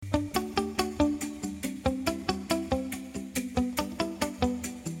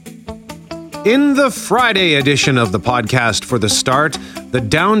In the Friday edition of the podcast for the start, the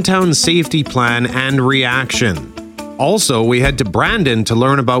Downtown Safety Plan and Reaction. Also, we head to Brandon to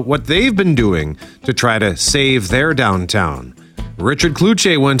learn about what they've been doing to try to save their downtown. Richard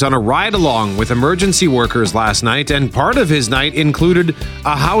Kluche went on a ride-along with emergency workers last night, and part of his night included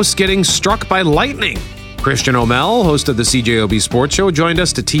a house getting struck by lightning. Christian Aumell, host of the CJOB Sports Show, joined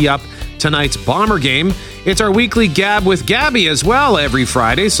us to tee up tonight's Bomber game. It's our weekly Gab with Gabby as well every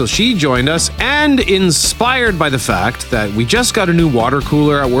Friday, so she joined us, and inspired by the fact that we just got a new water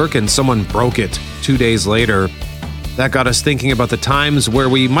cooler at work and someone broke it 2 days later. That got us thinking about the times where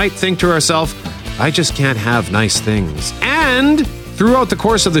we might think to ourselves, I just can't have nice things. And throughout the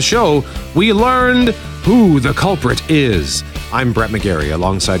course of the show, we learned who the culprit is. I'm Brett McGarry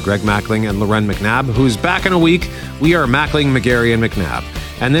alongside Greg Mackling and Loren McNabb, who's back in a week. We are Mackling, McGarry, and McNabb.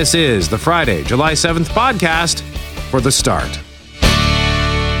 And this is the Friday, July 7th podcast for the start.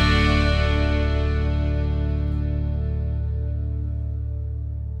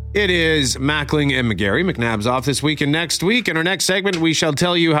 It is Mackling and McGarry. McNabb's off this week and next week. In our next segment, we shall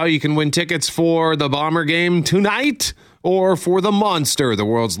tell you how you can win tickets for the Bomber game tonight or for the Monster, the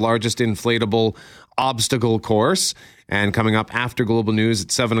world's largest inflatable obstacle course. And coming up after Global News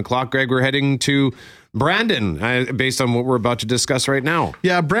at 7 o'clock, Greg, we're heading to Brandon, based on what we're about to discuss right now.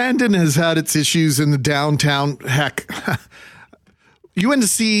 Yeah, Brandon has had its issues in the downtown. Heck, you went to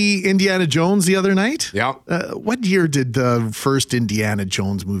see Indiana Jones the other night? Yeah. What year did the first Indiana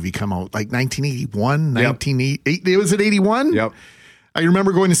Jones movie come out? Like 1981? Yep. Was it 81? Yep. I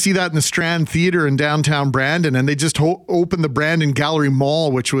remember going to see that in the Strand Theater in downtown Brandon, and they just opened the Brandon Gallery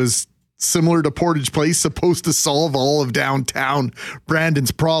Mall, which was similar to Portage Place, supposed to solve all of downtown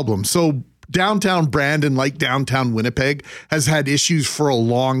Brandon's problems. So downtown Brandon, like downtown Winnipeg, has had issues for a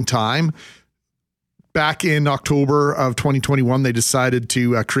long time. Back in October of 2021, they decided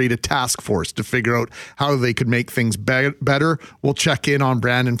to create a task force to figure out how they could make things better. We'll check in on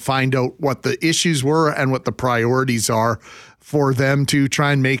Brandon, find out what the issues were and what the priorities are for them to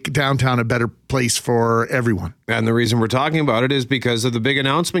try and make downtown a better place for everyone. And the reason we're talking about it is because of the big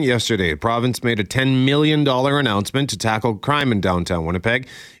announcement yesterday. The province made a $10 million announcement to tackle crime in downtown Winnipeg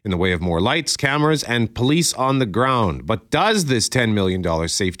in the way of more lights, cameras, and police on the ground. But does this $10 million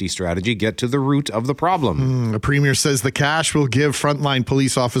safety strategy get to the root of the problem? The Premier says the cash will give frontline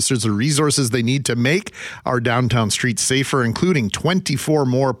police officers the resources they need to make our downtown streets safer, including 24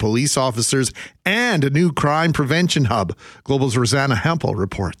 more police officers and a new crime prevention hub. Global's Rosanna Hempel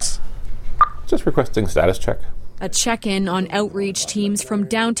reports. Just requesting status check. A check-in on outreach teams from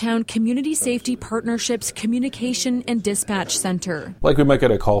Downtown Community Safety Partnerships Communication and Dispatch Center. Like we might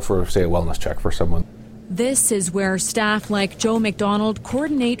get a call for, say, a wellness check for someone. This is where staff like Joe McDonald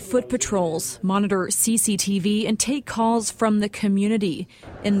coordinate foot patrols, monitor CCTV, and take calls from the community.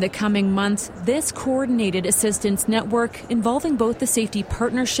 In the coming months, this coordinated assistance network, involving both the Safety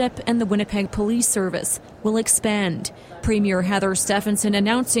Partnership and the Winnipeg Police Service, will expand. Premier Heather Stephenson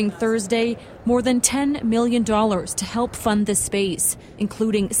announcing Thursday more than $10 million to help fund the space,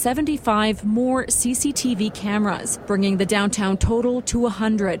 including 75 more CCTV cameras, bringing the downtown total to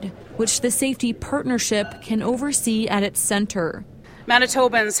 100, which the Safety Partnership can oversee at its centre.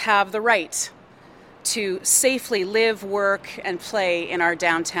 Manitobans have the right to safely live, work, and play in our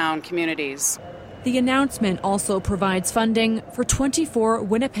downtown communities. The announcement also provides funding for 24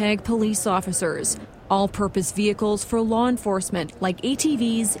 Winnipeg police officers, all-purpose vehicles for law enforcement like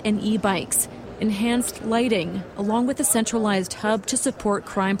ATVs and e-bikes, enhanced lighting, along with a centralized hub to support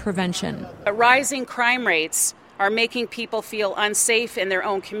crime prevention. Rising crime rates are making people feel unsafe in their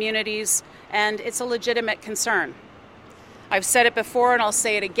own communities, and it's a legitimate concern. I've said it before and I'll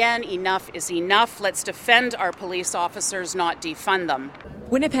say it again, enough is enough. Let's defend our police officers, not defund them.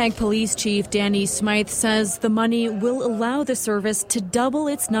 Winnipeg Police Chief Danny Smythe says the money will allow the service to double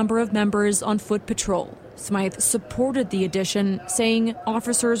its number of members on foot patrol. Smythe supported the addition, saying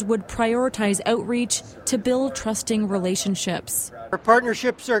officers would prioritize outreach to build trusting relationships. Our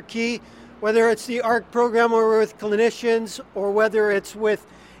partnerships are key, whether it's the ARC program or with clinicians or whether it's with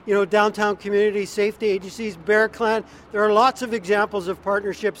downtown community safety agencies, Bear Clan. There are lots of examples of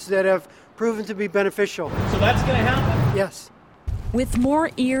partnerships that have proven to be beneficial. So that's going to happen? Yes. With more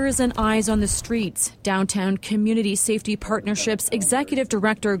ears and eyes on the streets, Downtown Community Safety Partnerships Executive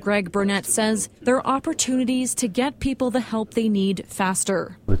Director Greg Burnett says there are opportunities to get people the help they need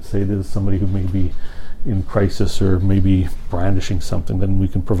faster. Let's say there's somebody who may be in crisis or maybe brandishing something, then we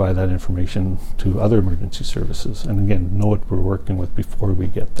can provide that information to other emergency services. And again, know what we're working with before we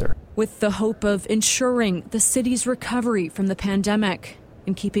get there. With the hope of ensuring the city's recovery from the pandemic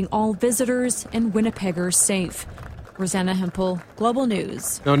and keeping all visitors and Winnipeggers safe. Rosanna Hempel, Global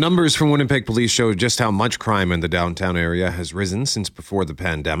News. Now, numbers from Winnipeg Police show just how much crime in the downtown area has risen since before the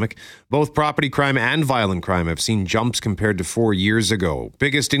pandemic. Both property crime and violent crime have seen jumps compared to 4 years ago.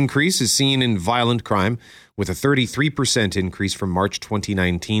 Biggest increase is seen in violent crime, with a 33% increase from March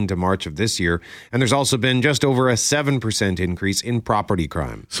 2019 to March of this year. And there's also been just over a 7% increase in property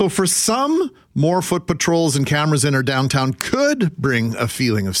crime. So for some, more foot patrols and cameras in our downtown could bring a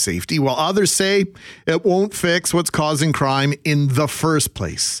feeling of safety, while others say it won't fix what's causing crime in the first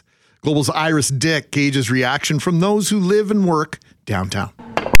place. Global's Iris Dick gauges reaction from those who live and work downtown.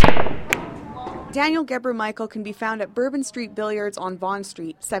 Daniel Geber-Michael can be found at Bourbon Street Billiards on Vaughan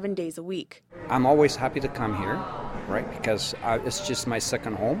Street 7 days a week. I'm always happy to come here, right, because it's just my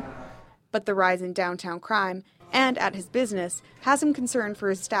second home. But the rise in downtown crime and at his business has him concerned for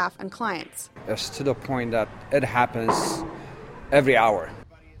his staff and clients. It's to the point that it happens every hour.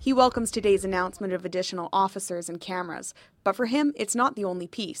 He welcomes today's announcement of additional officers and cameras, but for him, it's not the only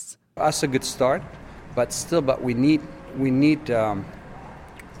piece. That's a good start, but we need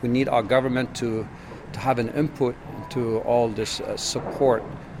our government to have an input to all this support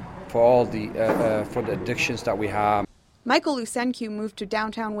for all the for the addictions that we have. Michael Lusencu moved to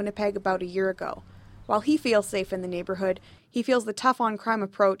downtown Winnipeg about a year ago. While he feels safe in the neighborhood, he feels the tough-on-crime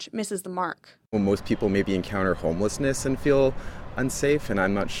approach misses the mark. Well, most people maybe encounter homelessness and feel unsafe, and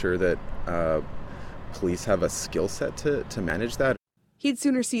I'm not sure that police have a skill set to manage that. He'd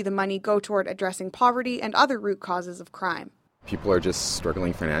sooner see the money go toward addressing poverty and other root causes of crime. People are just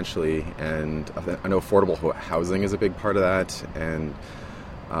struggling financially, and I know affordable housing is a big part of that, and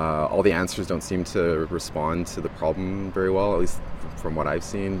all the answers don't seem to respond to the problem very well, at least from what I've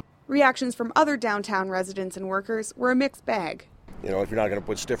seen. Reactions from other downtown residents and workers were a mixed bag. You know, if you're not going to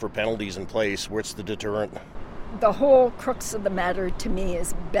put stiffer penalties in place, what's the deterrent? The whole crux of the matter to me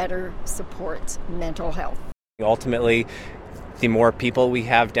is better support mental health. Ultimately, the more people we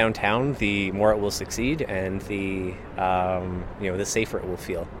have downtown, the more it will succeed, and the safer it will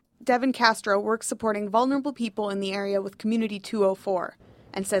feel. Devin Castro works supporting vulnerable people in the area with Community 204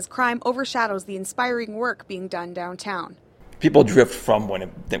 and says crime overshadows the inspiring work being done downtown. People drift from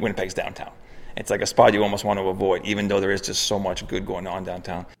Winnipeg's downtown. It's like a spot you almost want to avoid, even though there is just so much good going on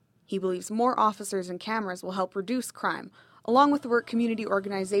downtown. He believes more officers and cameras will help reduce crime, along with the work community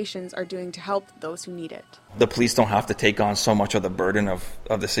organizations are doing to help those who need it. The police don't have to take on so much of the burden of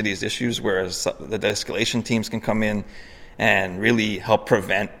the city's issues, whereas the de-escalation teams can come in and really help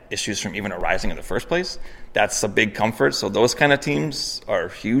prevent issues from even arising in the first place. That's a big comfort, so those kind of teams are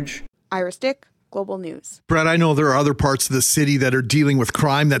huge. Iris Dick, Global News. Brett, I know there are other parts of the city that are dealing with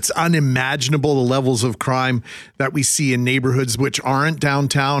crime that's unimaginable, the levels of crime that we see in neighborhoods which aren't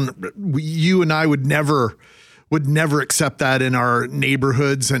downtown. You and I would never accept that in our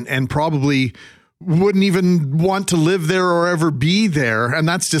neighborhoods and probably wouldn't even want to live there or ever be there. And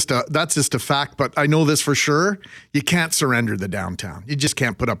that's just a fact. But I know this for sure. You can't surrender the downtown. You just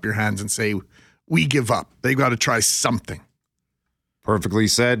can't put up your hands and say, we give up. They've got to try something. Perfectly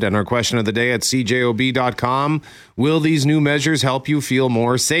said. And our question of the day at cjob.com. Will these new measures help you feel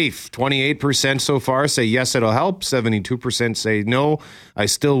more safe? 28% so far say yes, it'll help. 72% say no, I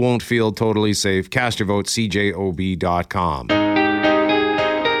still won't feel totally safe. Cast your vote, cjob.com.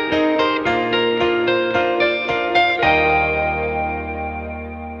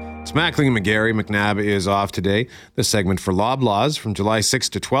 It's Mackling and McGarry. McNabb is off today. The segment for Loblaws from July 6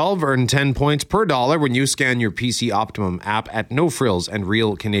 to 12. Earn 10 points per dollar when you scan your PC Optimum app at No Frills and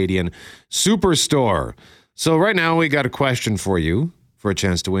Real Canadian Superstore. So right now we got a question for you for a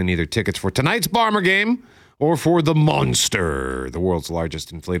chance to win either tickets for tonight's Bomber game or for the Monster, the world's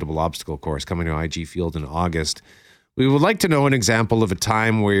largest inflatable obstacle course coming to IG Field in August. We would like to know an example of a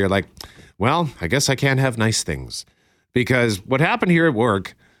time where you're like, well, I guess I can't have nice things. Because what happened here at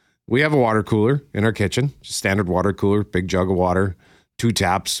work, we have a water cooler in our kitchen, just standard water cooler, big jug of water, 2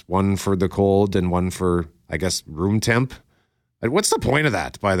 taps, one for the cold and one for, I guess, room temp. What's the point of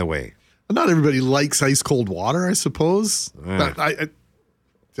that, by the way? Not everybody likes ice cold water, I suppose. But I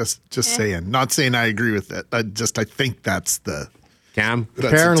just saying, not saying I agree with it. I think that's the Cam.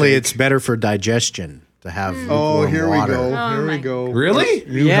 Apparently, it's better for digestion to have here water. we go. Here we go. Really?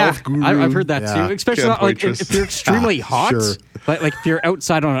 New health guru. I've heard that too. Especially like if you're extremely hot, sure. like if you're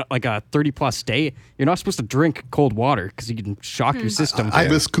outside on a 30+ day, you're not supposed to drink cold water because you can shock your system.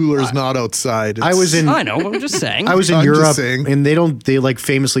 This cooler's not outside. I know. I'm just saying. I was in Europe, and they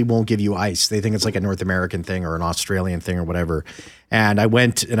famously won't give you ice. They think it's like a North American thing or an Australian thing or whatever. And I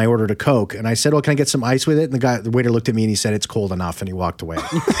went and I ordered a Coke, and I said, "Oh, can I get some ice with it?" And the waiter looked at me and he said, "It's cold enough," and he walked away.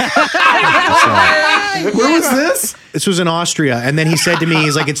 Where was this? This was in Austria, and then he said to me,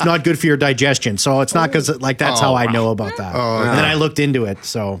 "He's like, it's not good for your digestion." So it's not because like that's how I know about that. And then I looked into it.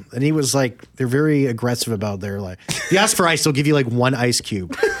 So and he was like, they're very aggressive about their like. If you ask for ice, they'll give you like one ice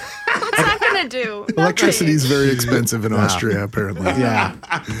cube. What's that gonna do? Electricity is very expensive in Austria, apparently. Yeah.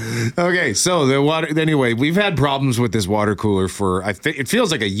 Okay, so the water. Anyway, we've had problems with this water cooler for it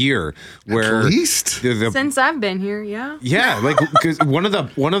feels like a year. Where At least Since I've been here, yeah. Yeah, like because one of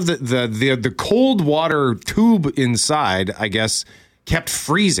the cold water tube inside, I guess, kept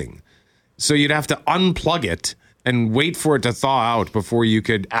freezing, so you'd have to unplug it and wait for it to thaw out before you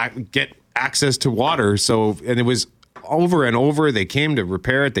could get access to water. So, and it was over and over. They came to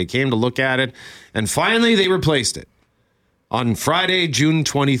repair it. They came to look at it, and finally they replaced it. On Friday, June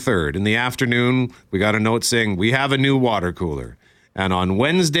 23rd, in the afternoon, we got a note saying, "We have a new water cooler." And on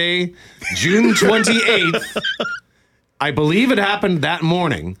Wednesday, June 28th, I believe it happened that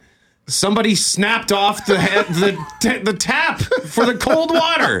morning, somebody snapped off the tap for the cold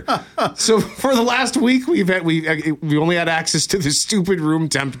water. So for the last week, we only had access to the stupid room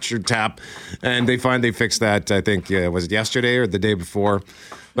temperature tap, and they finally fixed that. I think was it yesterday or the day before?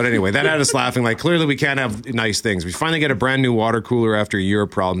 But anyway, that had us laughing. Like, clearly we can't have nice things. We finally get a brand new water cooler after a year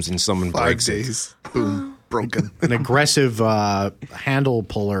of problems, and someone 5 breaks days. Boom. Broken. An aggressive handle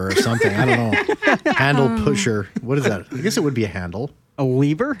puller or something. I don't know. Handle pusher. What is that? I guess it would be a handle. A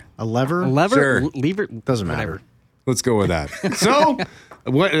lever? A lever? A lever? Sure. Lever? Doesn't matter. Let's go with that. So,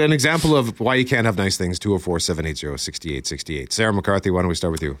 what an example of why you can't have nice things, 204-780-6868. Sarah McCarthy, why don't we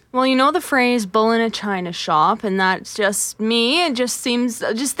start with you? Well, you know the phrase bull in a china shop, and that's just me. It just things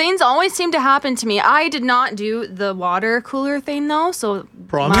always seem to happen to me. I did not do the water cooler thing, though, so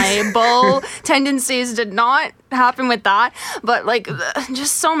Promise? my bull tendencies did not happen with that. But, like,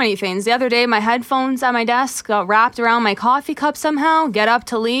 just so many things. The other day, my headphones at my desk got wrapped around my coffee cup somehow. Get up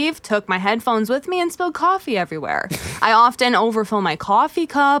to leave, took my headphones with me, and spilled coffee everywhere. I often overfill my coffee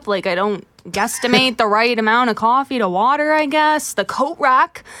cup. Like, I don't guesstimate the right amount of coffee to water, I guess. The coat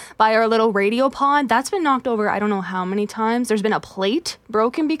rack by our little radio pod, that's been knocked over I don't know how many times. There's been a plate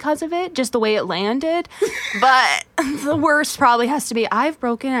broken because of it, just the way it landed. But the worst probably has to be I've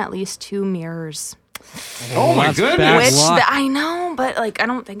broken at least 2 mirrors. Oh my goodness. I know, but like I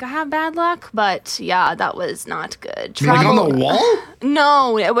don't think I have bad luck. But yeah, that was not good. Like on the wall?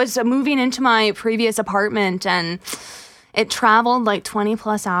 No, it was moving into my previous apartment, and it traveled like 20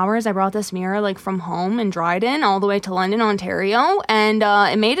 plus hours. I brought this mirror like from home in Dryden all the way to London, Ontario, and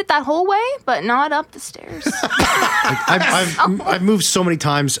it made it that whole way, but not up the stairs. I've moved so many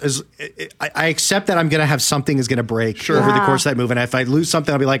times. As I accept that I'm going to have something is going to break over the course of that move, and if I lose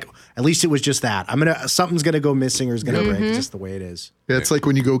something, I'll be like, at least it was just that. Something's going to go missing or is going to break. It's just the way it is. Yeah, it's like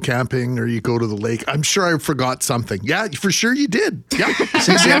when you go camping or you go to the lake. I'm sure I forgot something. Yeah, for sure you did. Yeah,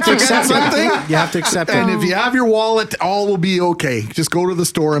 You have to accept something. You have to accept it. And if you have your wallet, all will be okay. Just go to the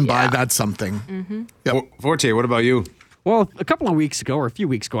store and buy that something. Yep. Forte, what about you? Well, a couple of weeks ago, or a few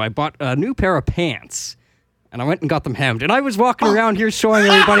weeks ago, I bought a new pair of pants, and I went and got them hemmed. And I was walking around here showing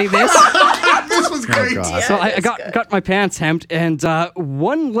everybody this. This was great. So I got my pants hemmed, and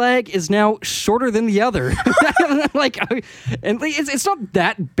one leg is now shorter than the other. It's not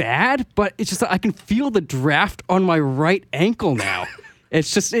that bad, but it's just that I can feel the draft on my right ankle now.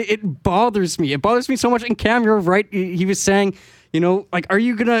 It's just it bothers me. It bothers me so much. And Cam, you're right. He was saying, like, are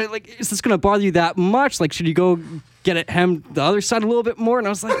you gonna is this gonna bother you that much? Like, should you go get it hemmed the other side a little bit more? And I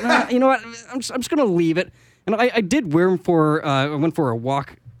was like, nah, you know what? I'm just gonna leave it. And I did wear them I went for a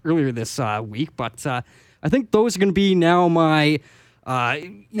walk earlier this week, but I think those are going to be now my,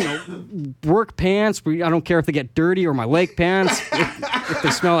 work pants. I don't care if they get dirty, or my leg pants if they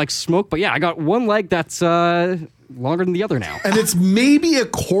smell like smoke. But yeah, I got one leg that's longer than the other now. And it's maybe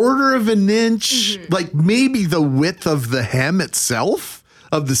 1/4 of an inch, like maybe the width of the hem itself,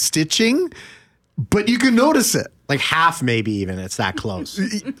 of the stitching, but you can notice it. Like half, maybe even. It's that close.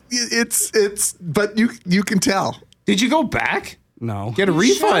 But you can tell. Did you go back? No. Get a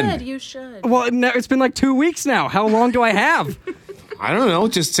refund. You should. Well, it's been like 2 weeks now. How long do I have? I don't know.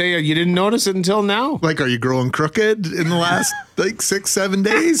 Just say you didn't notice it until now. Like, are you growing crooked in the last 6-7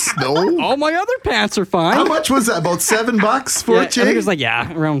 days? No. All my other pants are fine. How much was that? About $7 for yeah, a chain? I think it was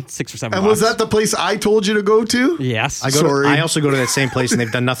around $6 or $7. And was that the place I told you to go to? Yes. I also go to that same place, and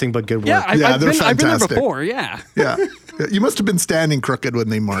they've done nothing but good work. Yeah, I've been fantastic. there before. Yeah. Yeah. You must have been standing crooked when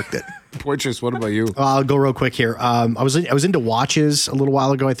they marked it. Portress, what about you? I'll go real quick here. I was into watches a little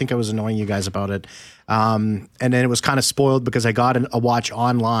while ago. I think I was annoying you guys about it. And then it was kind of spoiled because I got a watch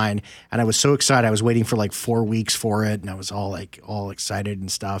online and I was so excited. I was waiting for like 4 weeks for it and I was all excited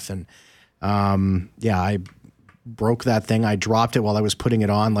and stuff. And I broke that thing. I dropped it while I was putting it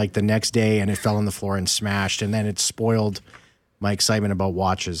on like the next day and it fell on the floor and smashed. And then it spoiled my excitement about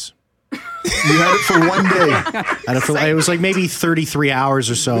watches. You had it for one day. It was like maybe 33 hours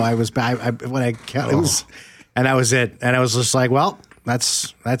or so. I was back when I it was, and that was it. And I was just like, well,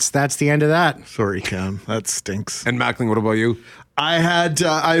 that's the end of that. Sorry, Cam. That stinks. And Mackling, what about you? I had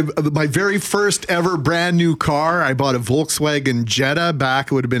my very first ever brand new car. I bought a Volkswagen Jetta back.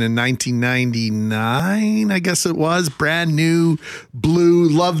 It would have been in 1999, I guess it was. Brand new, blue.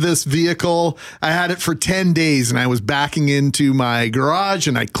 Love this vehicle. I had it for 10 days and I was backing into my garage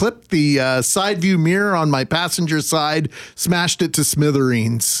and I clipped the side view mirror on my passenger side, smashed it to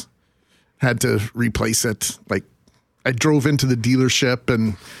smithereens. Had to replace it. Like, I drove into the dealership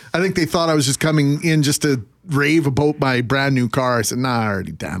and I think they thought I was just coming in just to rave about my brand new car. I said, nah, I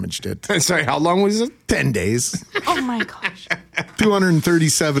already damaged it. Sorry, how long was it? 10 days. Oh my gosh.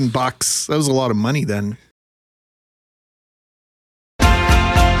 $237. That was a lot of money then.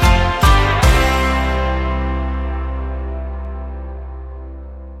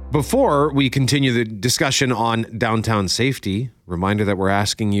 Before we continue the discussion on downtown safety, reminder that we're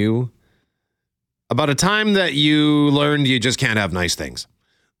asking you about a time that you learned you just can't have nice things.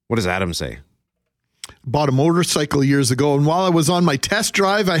 What does Adam say? Bought a motorcycle years ago, and while I was on my test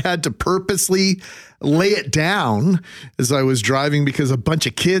drive, I had to purposely lay it down as I was driving because a bunch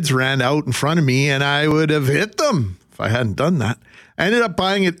of kids ran out in front of me, and I would have hit them if I hadn't done that. I ended up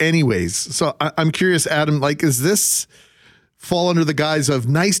buying it anyways. So I'm curious, Adam, like, is this fall under the guise of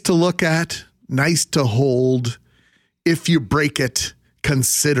nice to look at, nice to hold? If you break it,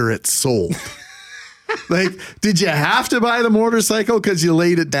 consider it sold. Like, did you have to buy the motorcycle because you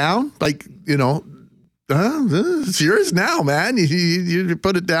laid it down? Like, you know, it's yours now, man. You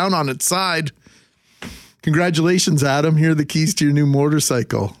put it down on its side. Congratulations, Adam. Here are the keys to your new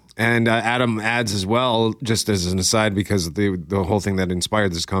motorcycle. And Adam adds as well, just as an aside, because the whole thing that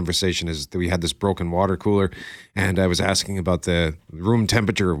inspired this conversation is that we had this broken water cooler, and I was asking about the room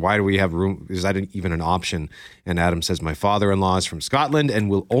temperature. Why do we have room? Is that even an option? And Adam says, my father-in-law is from Scotland and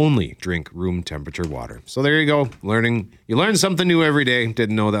will only drink room temperature water. So there you go. You learn something new every day.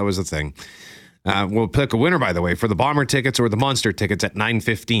 Didn't know that was a thing. We'll pick a winner, by the way, for the Bomber tickets or the Monster tickets at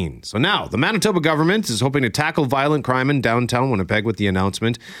 9:15. So now, the Manitoba government is hoping to tackle violent crime in downtown Winnipeg with the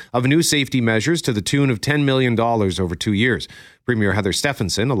announcement of new safety measures to the tune of $10 million over 2 years. Premier Heather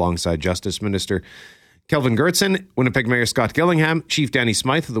Stephenson, alongside Justice Minister Kelvin Gertson, Winnipeg Mayor Scott Gillingham, Chief Danny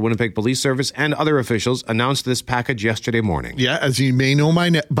Smythe of the Winnipeg Police Service, and other officials announced this package yesterday morning. Yeah, as you may know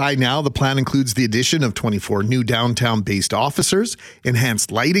by now, the plan includes the addition of 24 new downtown-based officers,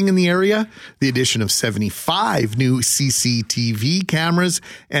 enhanced lighting in the area, the addition of 75 new CCTV cameras,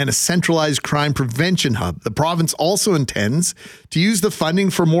 and a centralized crime prevention hub. The province also intends to use the funding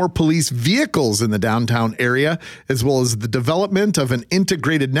for more police vehicles in the downtown area, as well as the development of an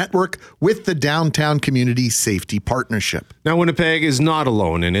integrated network with the Downtown Community Safety Partnership. Now, Winnipeg is not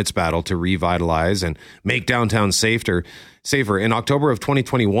alone in its battle to revitalize and make downtown safer. In October of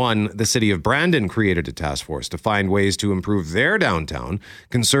 2021, the city of Brandon created a task force to find ways to improve their downtown.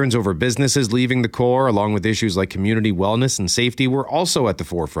 Concerns over businesses leaving the core, along with issues like community wellness and safety, were also at the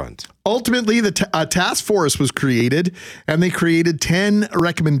forefront. Ultimately, the task force was created, and they created 10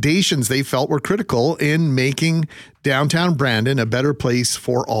 recommendations they felt were critical in making downtown Brandon a better place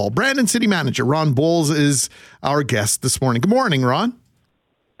for all. Brandon City Manager Ron Bowles is our guest this morning. Good morning, Ron.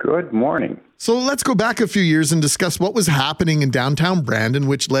 Good morning. So let's go back a few years and discuss what was happening in downtown Brandon,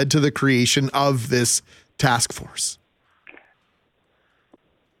 which led to the creation of this task force.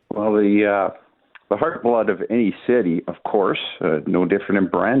 Well, the heartblood of any city, of course, no different in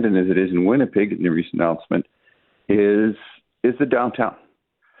Brandon as it is in Winnipeg in the recent announcement, is the downtown.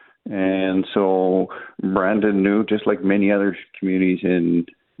 And so Brandon knew, just like many other communities in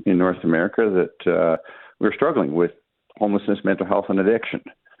North America, that we're struggling with homelessness, mental health, and addiction.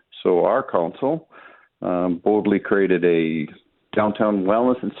 So our council boldly created a downtown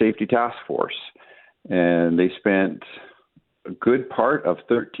wellness and safety task force. And they spent a good part of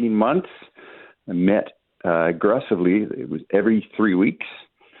 13 months and met aggressively. It was every 3 weeks,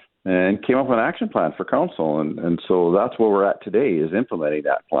 and came up with an action plan for council. And so that's where we're at today, is implementing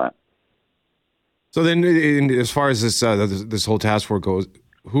that plan. So then, as far as this whole task force goes,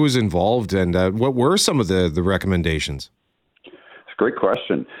 who is involved, and what were some of the recommendations? It's a great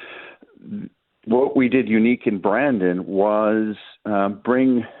question. what we did unique in Brandon was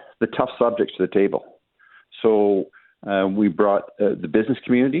bring the tough subjects to the table. So we brought the business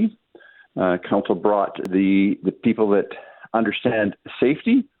community. Council brought the people that understand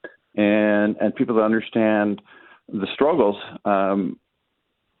safety and people that understand the struggles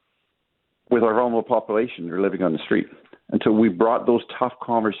with our vulnerable population who are living on the street. And so we brought those tough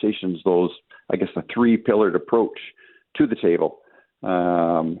conversations, the three-pillared approach to the table.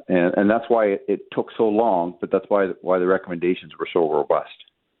 And that's why it took so long, but that's why the recommendations were so robust.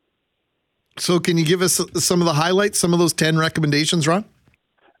 So can you give us some of the highlights, some of those 10 recommendations, Ron?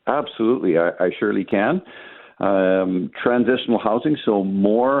 Absolutely. I surely can. Transitional housing. So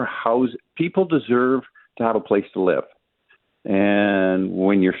more people deserve to have a place to live. And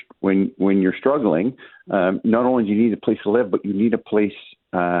when you're struggling, not only do you need a place to live, but you need a place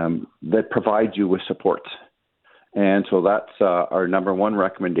that provides you with support. And so that's our number one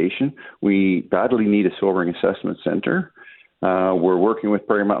recommendation. We badly need a sobering assessment center. We're working with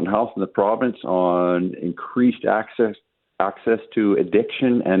Prairie Mountain Health in the province on increased access to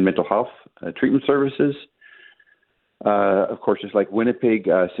addiction and mental health treatment services. Of course, just like Winnipeg,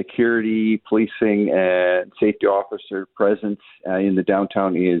 security, policing, and safety officer presence in the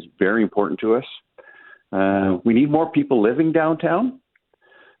downtown is very important to us. We need more people living downtown,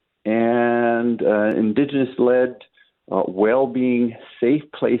 and Indigenous-led, well-being, safe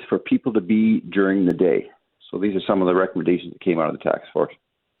place for people to be during the day. So these are some of the recommendations that came out of the task force.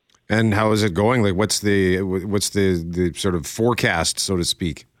 And how is it going? Like, what's the sort of forecast, so to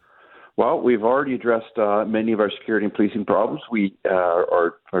speak? Well, we've already addressed many of our security and policing problems.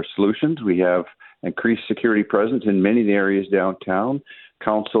 Our solutions. We have increased security presence in many of the areas downtown.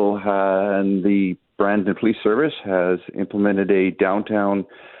 Council and the Brandon Police Service has implemented a downtown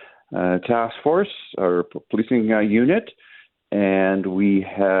task force or policing unit. And we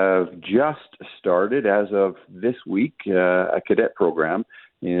have just started, as of this week, a cadet program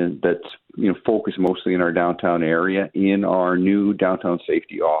that's focused mostly in our downtown area in our new downtown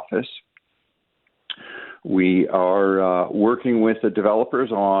safety office. We are working with the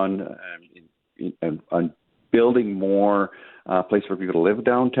developers on building more place for people to live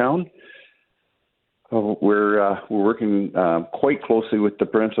downtown. We're working quite closely with the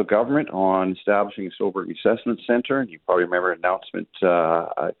provincial government on establishing a sobering assessment center. And you probably remember an announcement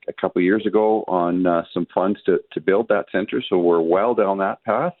a couple of years ago on some funds to build that center. So we're well down that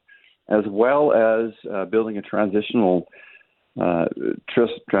path, as well as building a transitional housing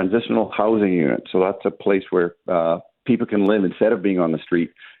unit. So that's a place where people can live instead of being on the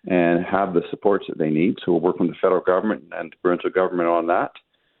street and have the supports that they need. So we're working with the federal government and the provincial government on that.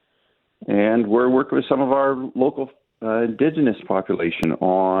 And we're working with some of our local Indigenous population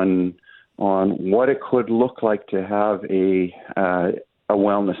on what it could look like to have a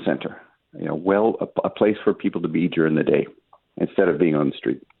wellness center, a place for people to be during the day instead of being on the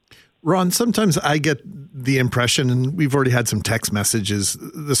street. Ron, sometimes I get the impression, and we've already had some text messages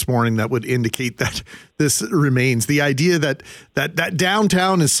this morning that would indicate that this remains. The idea that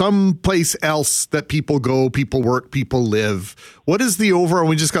downtown is someplace else that people go, people work, people live. What is the overall,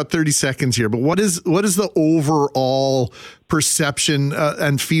 we just got 30 seconds here, but what is the overall perception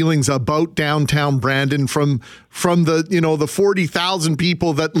and feelings about downtown Brandon from the 40,000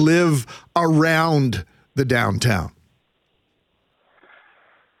 people that live around the downtown?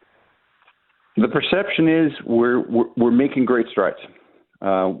 The perception is we're making great strides.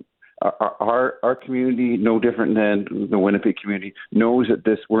 Our community, no different than the Winnipeg community, knows that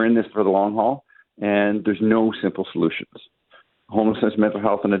we're in this for the long haul, and there's no simple solutions. Homelessness, mental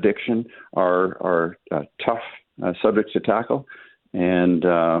health, and addiction are tough subjects to tackle, and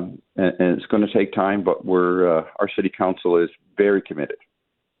it's going to take time. But our city council is very committed.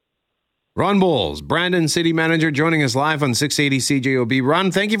 Ron Bowles, Brandon City Manager, joining us live on 680 CJOB.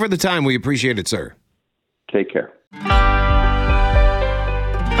 Ron, thank you for the time. We appreciate it, sir. Take care.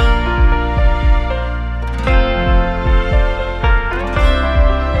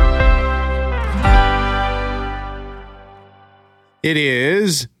 It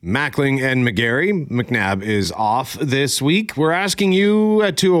is Mackling and McGarry. McNabb is off this week. We're asking you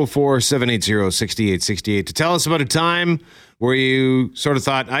at 204-780-6868 to tell us about a time where you sort of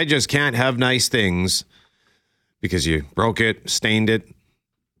thought, I just can't have nice things because you broke it, stained it,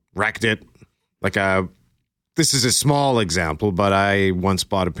 wrecked it. This is a small example, but I once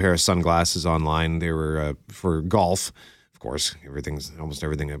bought a pair of sunglasses online. They were for golf. Of course, almost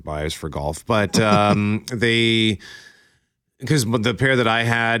everything I buy is for golf. But because the pair that I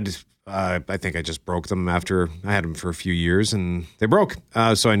had, I think I just broke them after I had them for a few years and they broke.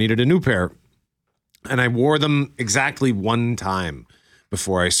 So I needed a new pair. And I wore them exactly one time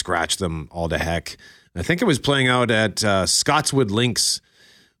before I scratched them all to heck. I think it was playing out at Scotswood Links,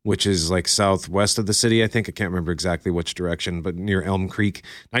 which is like southwest of the city. I think I can't remember exactly which direction, but near Elm Creek.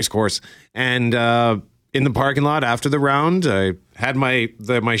 Nice course. And in the parking lot after the round, I had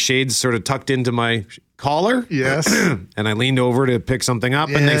my shades sort of tucked into my collar. Yes. And I leaned over to pick something up,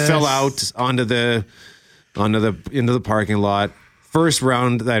 and they fell out into the parking lot. First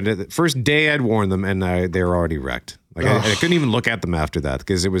day I'd worn them, and they were already wrecked. Like I couldn't even look at them after that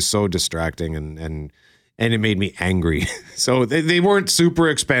because it was so distracting and it made me angry. So they weren't super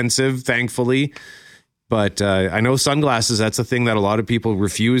expensive, thankfully. But I know sunglasses, that's a thing that a lot of people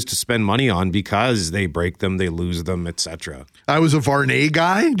refuse to spend money on because they break them, they lose them, etc. I was a Varney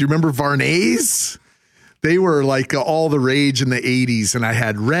guy. Do you remember Varneys? They were like all the rage in the 80s. And I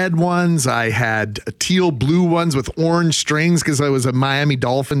had red ones. I had teal blue ones with orange strings because I was a Miami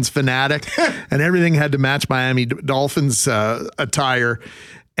Dolphins fanatic. And everything had to match Miami Dolphins attire.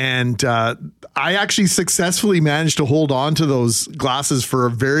 And I actually successfully managed to hold on to those glasses for a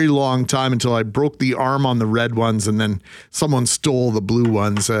very long time until I broke the arm on the red ones, and then someone stole the blue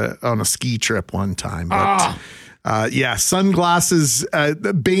ones on a ski trip one time. But sunglasses,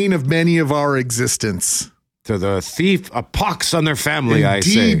 the bane of many of our existence. To the thief, a pox on their family,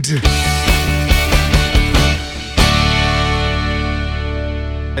 Indeed. I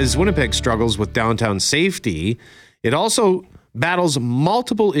say. As Winnipeg struggles with downtown safety, it also battles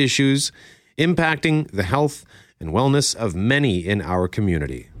multiple issues impacting the health and wellness of many in our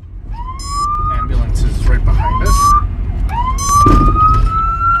community. Ambulance is right behind us.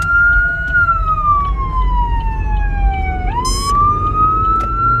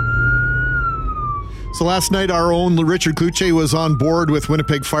 So last night, our own Richard Kluche was on board with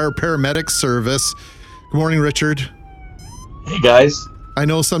Winnipeg Fire Paramedic Service. Good morning, Richard. Hey, guys. I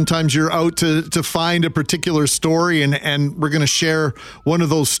know sometimes you're out to find a particular story, and we're going to share one of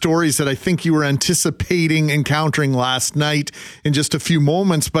those stories that I think you were anticipating encountering last night in just a few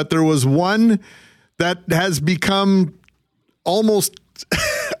moments. But there was one that has become almost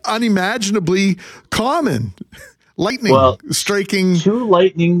unimaginably common. Lightning striking. Two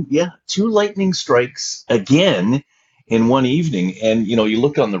lightning strikes again in one evening. And, you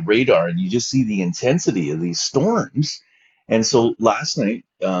look on the radar and you just see the intensity of these storms. And so last night,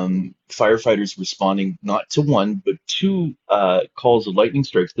 firefighters responding not to one, but two calls of lightning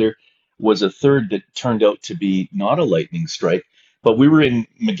strikes. There was a third that turned out to be not a lightning strike, but we were in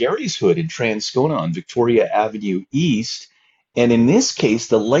McGarry's Hood in Transcona on Victoria Avenue East. And in this case,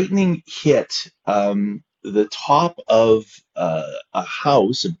 the lightning hit the top of a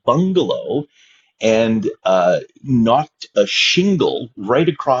house, a bungalow, and knocked a shingle right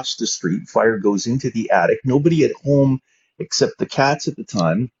across the street. Fire goes into the attic. Nobody at home except the cats at the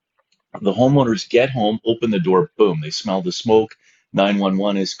time. The homeowners get home, open the door, boom, they smell the smoke.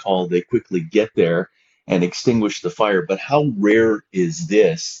 911 is called. They quickly get there and extinguish the fire. But how rare is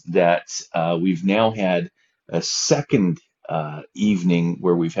this that we've now had a second evening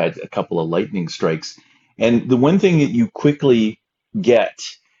where we've had a couple of lightning strikes? And the one thing that you quickly get,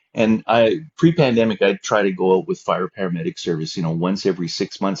 and pre-pandemic, I'd try to go out with fire paramedic service, once every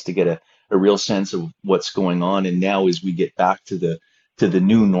 6 months to get a real sense of what's going on. And now as we get back to the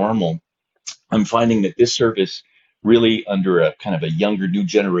new normal, I'm finding that this service really under a kind of a younger new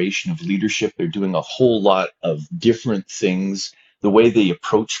generation of leadership, they're doing a whole lot of different things. The way they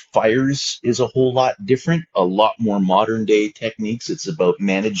approach fires is a whole lot different, a lot more modern day techniques. It's about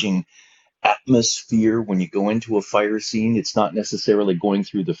managing atmosphere when you go into a fire scene. It's not necessarily going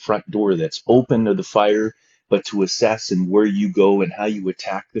through the front door that's open to the fire, but to assess and where you go and how you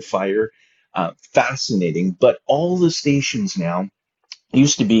attack the fire. Fascinating. But all the stations now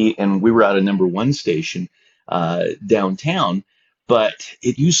used to be, and we were at a number one station downtown, but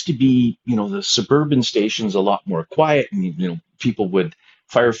it used to be, the suburban stations a lot more quiet, and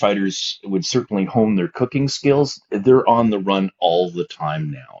firefighters would certainly hone their cooking skills. They're on the run all the time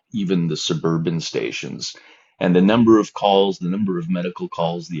now, even the suburban stations. And the number of calls, the number of medical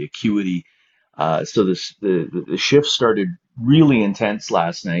calls, the acuity. So the shift started really intense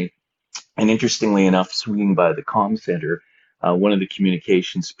last night. And interestingly enough, swinging by the comm center, one of the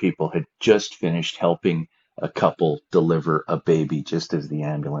communications people had just finished helping a couple deliver a baby just as the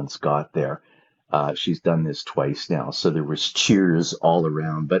ambulance got there. She's done this twice now, so there was cheers all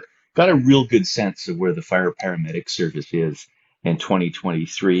around, but got a real good sense of where the fire paramedic service is in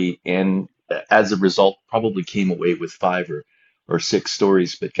 2023. And as a result, probably came away with 5 or 6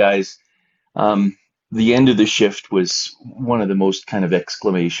 stories. But guys, the end of the shift was one of the most kind of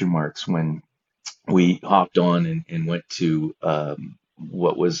exclamation marks when we hopped on and went to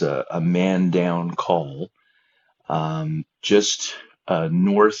what was a man down call just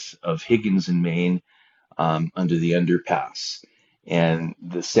north of Higgins and Main, under the underpass. And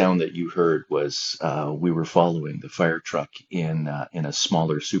the sound that you heard was we were following the fire truck in a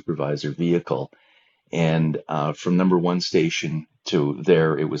smaller supervisor vehicle. And from number one station to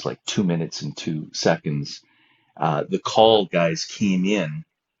there, it was like 2 minutes and 2 seconds. The call guys came in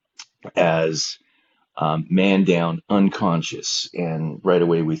as man down, unconscious. And right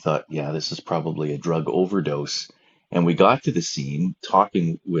away we thought, yeah, this is probably a drug overdose. And we got to the scene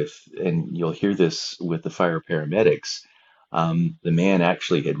talking with, and you'll hear this with the fire paramedics, the man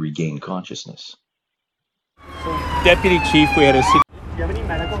actually had regained consciousness. Deputy Chief, we had a... Do you have any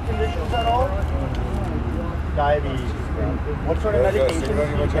medical conditions at all? Diabetes. What sort of medication do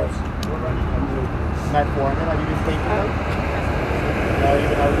you take? Metformin, have you been taking them? No, you've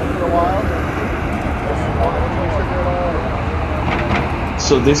been out of them for a while?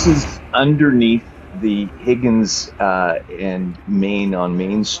 So this is underneath the Higgins and Main on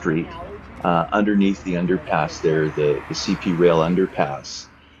Main Street, underneath the underpass there, the CP rail underpass,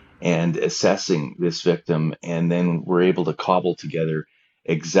 and assessing this victim. And then we're able to cobble together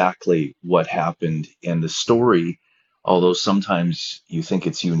exactly what happened. And the story, although sometimes you think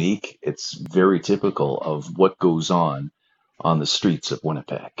it's unique, it's very typical of what goes on the streets of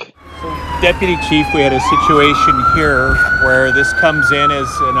Winnipeg. Deputy Chief, we had a situation here where this comes in as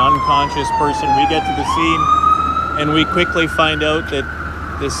an unconscious person. We get to the scene and we quickly find out that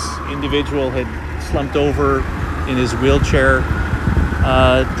this individual had slumped over in his wheelchair.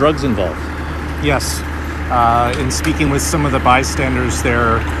 Drugs involved. Yes. In speaking with some of the bystanders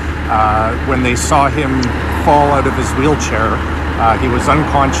there, when they saw him fall out of his wheelchair, he was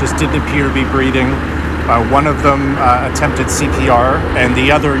unconscious, didn't appear to be breathing. One of them attempted CPR, and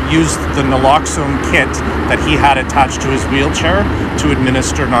the other used the naloxone kit that he had attached to his wheelchair to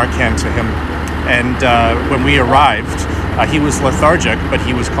administer Narcan to him. And when we arrived, he was lethargic, but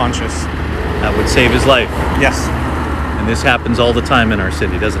he was conscious. That would save his life. Yes. And this happens all the time in our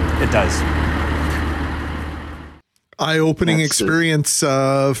city, doesn't it? It does. Eye-opening experience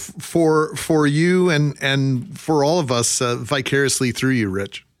for you and for all of us vicariously through you,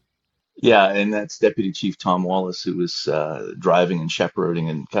 Rich. Yeah, and that's Deputy Chief Tom Wallace, who was driving and shepherding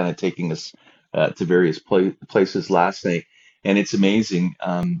and kind of taking us to various places last night. And it's amazing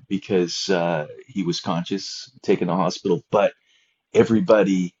because he was conscious, taken to hospital, but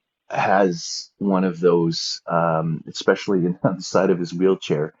everybody has one of those, especially on the side of his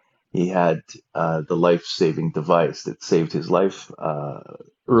wheelchair. He had the life-saving device that saved his life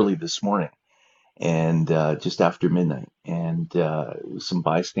early this morning, and just after midnight. And some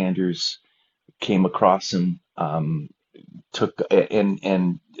bystanders came across him, took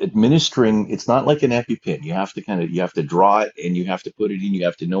and administering. It's not like an EpiPen. You have to draw it and you have to put it in. You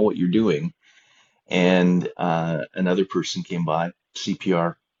have to know what you're doing. And another person came by,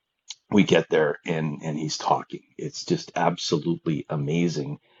 CPR. We get there and he's talking. It's just absolutely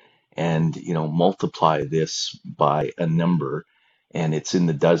amazing. And, multiply this by a number and it's in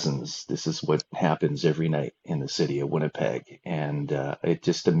the dozens. This is what happens every night in the city of Winnipeg. And it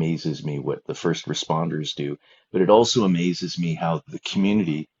just amazes me what the first responders do. But it also amazes me how the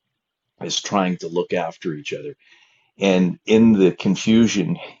community is trying to look after each other. And in the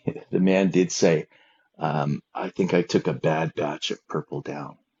confusion, the man did say, I think I took a bad batch of Purple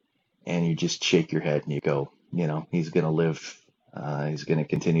Down. And you just shake your head and you go, he's going to live. He's going to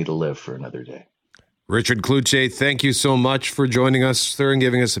continue to live for another day. Richard Cloutier, thank you so much for joining us, sir, and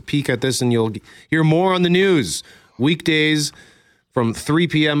giving us a peek at this. And you'll hear more on the news weekdays from 3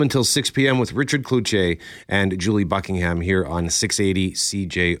 p.m. until 6 p.m. with Richard Cloutier and Julie Buckingham here on 680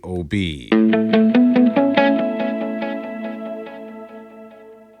 CJOB.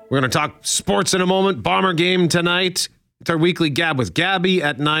 We're going to talk sports in a moment. Bomber game tonight. It's our weekly Gab with Gabby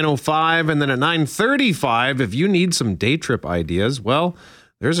at 9:05, and then at 9:35, if you need some day trip ideas, well,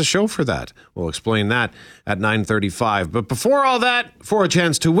 there's a show for that. We'll explain that at 9:35. But before all that, for a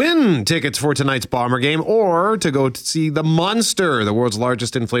chance to win tickets for tonight's Bomber game or to go to see the Monster, the world's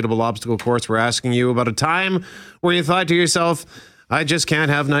largest inflatable obstacle course, we're asking you about a time where you thought to yourself, I just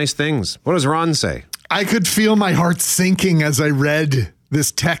can't have nice things. What does Ron say? I could feel my heart sinking as I read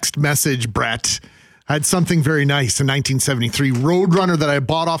this text message, Brett. I had something very nice in 1973. Roadrunner that I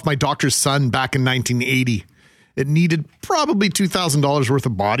bought off my doctor's son back in 1980. It needed probably $2,000 worth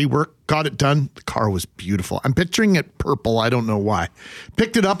of body work. Got it done. The car was beautiful. I'm picturing it purple. I don't know why.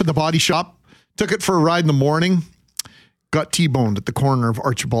 Picked it up at the body shop. Took it for a ride in the morning. Got T-boned at the corner of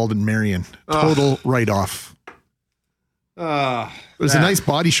Archibald and Marion. Total write-off. It was a nice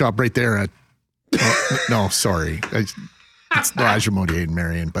body shop right there. No, sorry. It's Elijah Modier and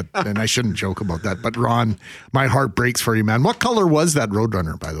Marion, and I shouldn't joke about that. But Ron, my heart breaks for you, man. What color was that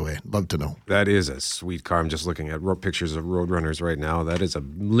Roadrunner, by the way? Love to know. That is a sweet car. I'm just looking at pictures of Roadrunners right now. That is a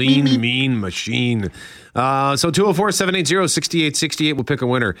lean, mean machine. So 204-780-6868 will pick a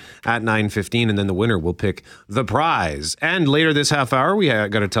winner at 9:15, and then the winner will pick the prize. And later this half hour, we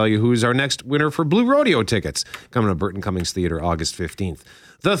got to tell you who's our next winner for Blue Rodeo tickets coming to Burton Cummings Theatre August 15th.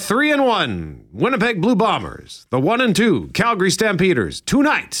 The 3-1 Winnipeg Blue Bombers, the 1-2 Calgary Stampeders,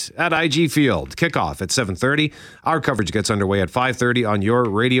 tonight at IG Field. Kickoff at 7:30. Our coverage gets underway at 5:30 on your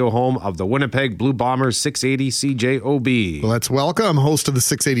radio home of the Winnipeg Blue Bombers 680 CJOB. Let's welcome host of the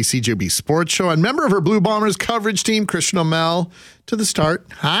 680 CJOB Sports Show and member of our Blue Bombers coverage team, Christian Aumell, to the start.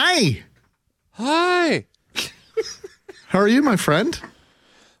 Hi. Hi. How are you, my friend?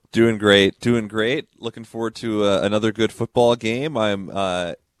 Doing great. Looking forward to another good football game. I'm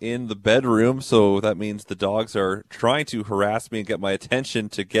in the bedroom, so that means the dogs are trying to harass me and get my attention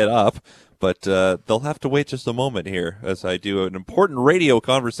to get up, but they'll have to wait just a moment here as I do an important radio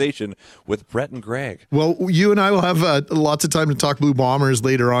conversation with Brett and Greg. Well, you and I will have lots of time to talk Blue Bombers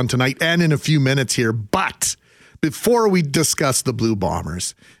later on tonight and in a few minutes here, but before we discuss the Blue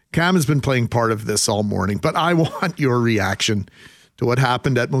Bombers, Cam has been playing part of this all morning, but I want your reaction to what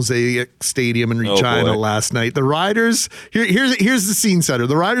happened at Mosaic Stadium in Regina last night. The Riders, here's the scene setter.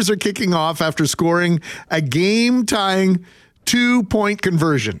 The Riders are kicking off after scoring a game-tying 2-point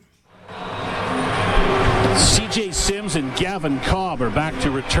conversion. CJ Sims and Gavin Cobb are back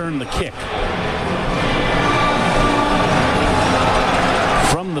to return the kick.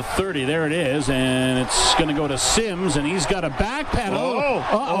 From the 30, there it is, and it's going to go to Sims, and he's got a back pedal.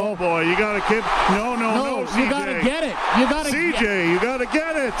 Oh boy, you got to keep. No, CJ. You got to get it. You got to CJ, you got to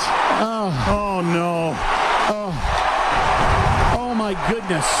get it. Oh no. Oh my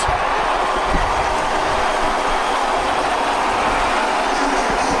goodness.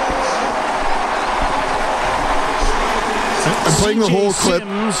 I'm playing the whole clip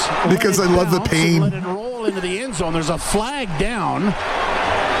because I love the pain. Let it roll into the end zone. There's a flag down.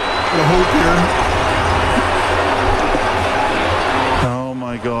 The hope here. Oh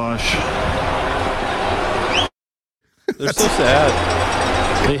my gosh. They're so sad.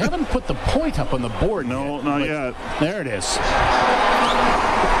 They haven't put the point up on the board. No, not yet. There it is.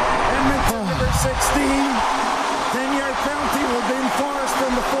 Edmonton, number 16. 10-yard penalty will be enforced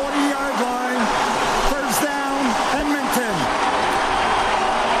from the 40-yard line. First down, Edmonton.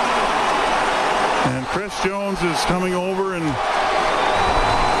 And Chris Jones is coming over and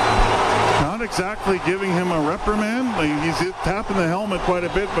not exactly giving him a reprimand. He's tapping the helmet quite a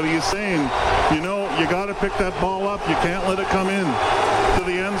bit, but he's saying, you got to pick that ball up. You can't let it come in to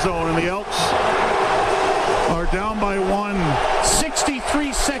the end zone. And the Elks are down by 1.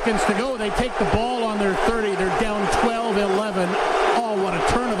 63 seconds to go. They take the ball on their 30. They're down 12-11. Oh, what a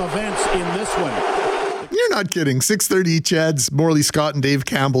turn of events in this one. You're not kidding. 6:30 Chads, Morley Scott and Dave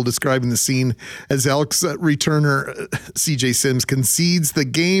Campbell describing the scene as Elks returner CJ Sims concedes the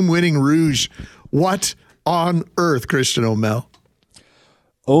game-winning rouge. What on earth, Christian Aumell?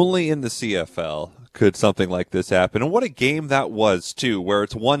 Only in the CFL could something like this happen. And what a game that was, too, where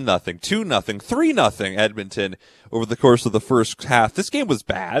it's 1-0, 2-0, 3-0 Edmonton over the course of the first half. This game was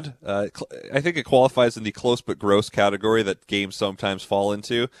bad. I think it qualifies in the close but gross category that games sometimes fall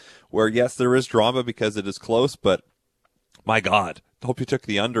into, where, yes, there is drama because it is close, but my God, hope you took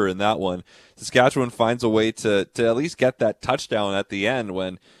the under in that one. Saskatchewan finds a way to at least get that touchdown at the end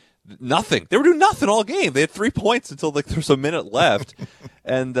when nothing. They were doing nothing all game. They had 3 points until there's a minute left.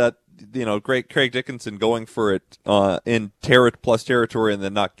 And, great Craig Dickinson going for it in plus territory and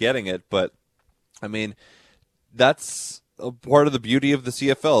then not getting it. But, I mean, that's a part of the beauty of the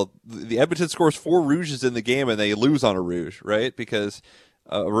CFL. The Edmonton scores 4 rouges in the game and they lose on a rouge, right? Because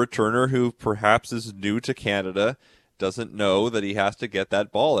a returner who perhaps is new to Canada doesn't know that he has to get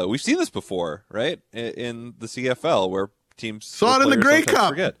that ball out. We've seen this before, right? In the CFL where teams saw it in the Grey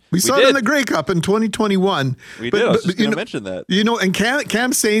Cup. We saw it in the Grey Cup in 2021. We did. I was just going to mention that. And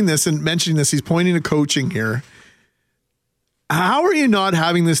Cam's saying this and mentioning this. He's pointing to coaching here. How are you not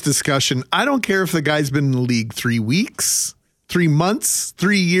having this discussion? I don't care if the guy's been in the league 3 weeks, 3 months,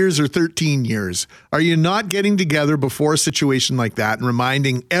 3 years, or 13 years. Are you not getting together before a situation like that and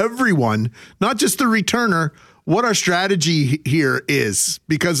reminding everyone, not just the returner, what our strategy here is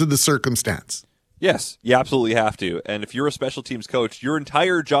because of the circumstance? Yes, you absolutely have to. And if you're a special teams coach, your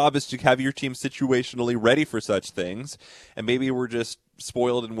entire job is to have your team situationally ready for such things. And maybe we're just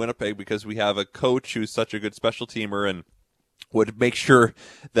spoiled in Winnipeg because we have a coach who's such a good special teamer and would make sure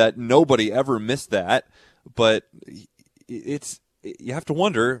that nobody ever missed that. But you have to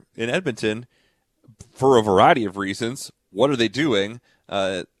wonder in Edmonton, for a variety of reasons, what are they doing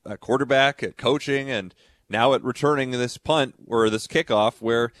at quarterback, at coaching, and now at returning this punt or this kickoff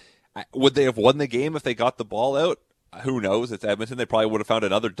where would they have won the game if they got the ball out? Who knows? It's Edmonton. They probably would have found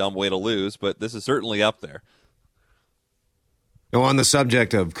another dumb way to lose, but this is certainly up there. Now, on the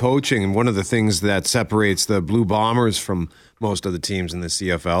subject of coaching, and one of the things that separates the Blue Bombers from most of the teams in the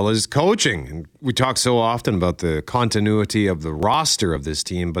CFL is coaching. And we talk so often about the continuity of the roster of this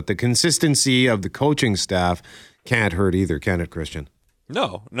team, but the consistency of the coaching staff can't hurt either, can it, Christian?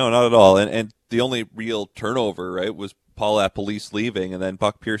 No, not at all. And the only real turnover, right, was Paul Police leaving and then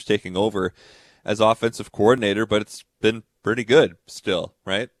Buck Pierce taking over as offensive coordinator, but it's been pretty good still,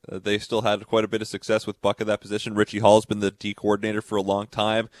 right? They still had quite a bit of success with Buck in that position. Richie Hall's been the D coordinator for a long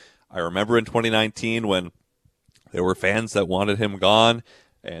time. I remember in 2019 when there were fans that wanted him gone,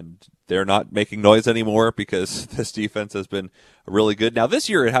 and they're not making noise anymore because this defense has been really good. Now, this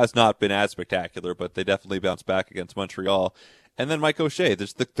year it has not been as spectacular, but they definitely bounced back against Montreal. And then Mike O'Shea,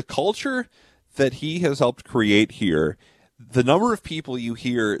 there's the culture that he has helped create here. The number of people you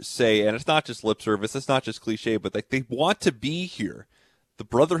hear say, and it's not just lip service, it's not just cliche, but they want to be here. The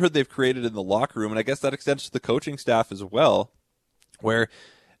brotherhood they've created in the locker room, and I guess that extends to the coaching staff as well, where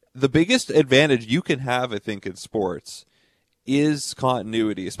the biggest advantage you can have, I think, in sports is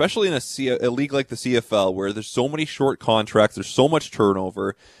continuity, especially in a league like the CFL, where there's so many short contracts, there's so much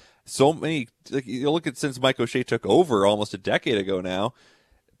turnover, so many. Like, you look at since Mike O'Shea took over almost a decade ago now,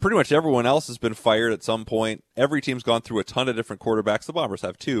 pretty much everyone else has been fired at some point. Every team's gone through a ton of different quarterbacks. The Bombers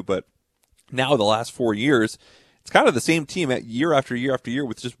have too, but now the last 4 years, it's kind of the same team year after year after year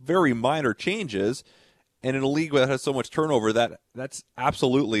with just very minor changes. And in a league that has so much turnover, that's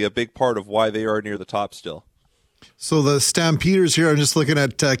absolutely a big part of why they are near the top still. So the Stampeders here, I'm just looking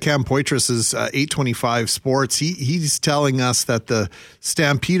at Cam Poitras's 825 Sports. He's telling us that the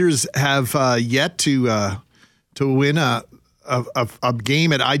Stampeders have yet to win a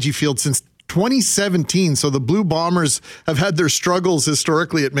game at IG Field since 2017. So the Blue Bombers have had their struggles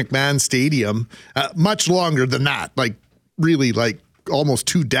historically at McMahon Stadium, much longer than that, really almost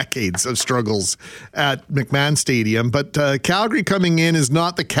 2 decades of struggles at McMahon Stadium. But Calgary coming in is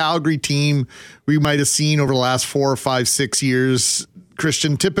not the Calgary team we might have seen over the last 4 or 5, 6 years.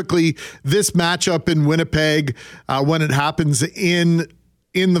 Christian, typically this matchup in Winnipeg, when it happens in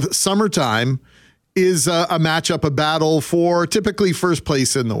the summertime, is a matchup, a battle for typically first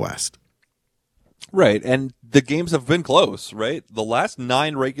place in the West. Right, and the games have been close, right? The last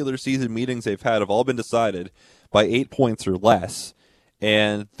 9 regular season meetings they've had have all been decided by 8 points or less,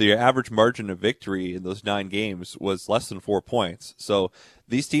 and the average margin of victory in those 9 games was less than 4 points. So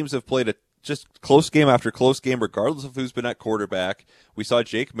these teams have played a just close game after close game, regardless of who's been at quarterback. We saw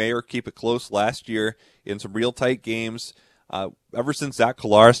Jake Mayer keep it close last year in some real tight games. Ever since Zach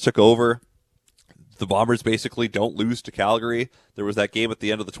Collaros took over, the Bombers basically don't lose to Calgary. There was that game at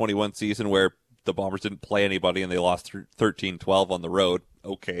the end of the 21 season where the Bombers didn't play anybody and they lost 13-12 on the road.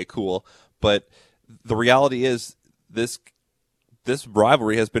 Okay, cool. But the reality is this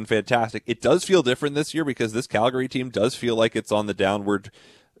rivalry has been fantastic. It does feel different this year because this Calgary team does feel like it's on the downward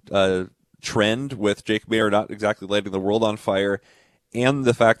trend with Jake Mayer not exactly lighting the world on fire, and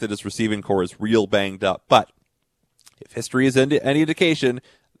the fact that his receiving core is real banged up. But if history is any indication,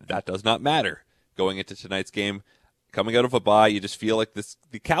 that does not matter. Going into tonight's game, coming out of a bye, you just feel like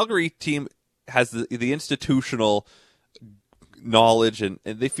the Calgary team has the institutional knowledge, and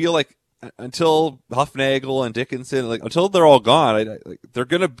they feel like until Huffnagel and Dickinson, until they're all gone,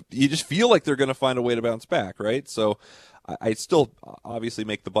 you just feel like they're gonna find a way to bounce back, right? So I still obviously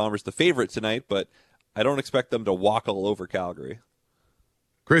make the Bombers the favorite tonight, but I don't expect them to walk all over Calgary.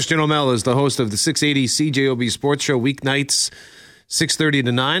 Christian Aumell is the host of the 680 CJOB Sports Show, weeknights 6:30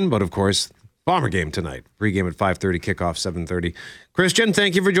 to 9, but of course, Bomber game tonight. Pre-game at 5:30, kickoff 7:30. Christian,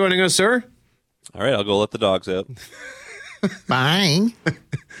 thank you for joining us, sir. All right, I'll go let the dogs out. Bye.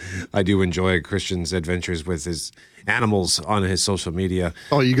 I do enjoy Christian's adventures with his animals on his social media.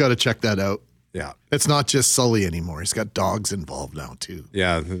 Oh, you got to check that out. Yeah. It's not just Sully anymore. He's got dogs involved now, too.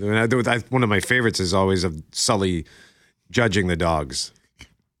 Yeah. One of my favorites is always of Sully judging the dogs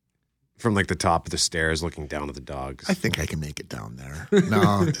from the top of the stairs, looking down at the dogs. I think I can make it down there.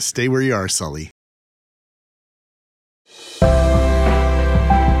 No, just stay where you are, Sully.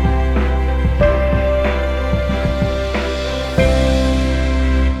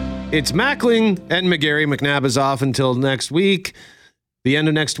 It's Mackling and McGarry. McNabb is off until next week. The end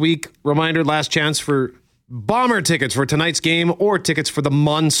of next week. Reminder, last chance for Bomber tickets for tonight's game or tickets for the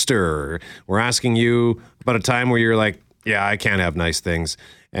Monster. We're asking you about a time where you're like, yeah, I can't have nice things.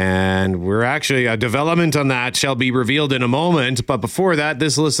 And we're actually, a development on that shall be revealed in a moment. But before that,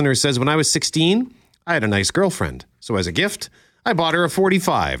 this listener says, when I was 16, I had a nice girlfriend. So as a gift, I bought her a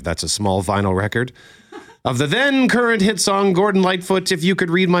 45. That's a small vinyl record of the then current hit song Gordon Lightfoot, If You Could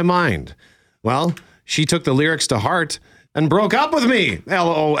Read My Mind. Well, she took the lyrics to heart and broke up with me.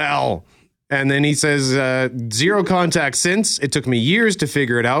 LOL. And then he says, zero contact since. It took me years to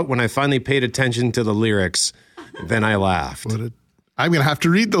figure it out. When I finally paid attention to the lyrics, then I laughed. I'm going to have to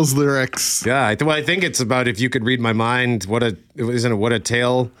read those lyrics. Yeah, I think it's about if you could read my mind. What a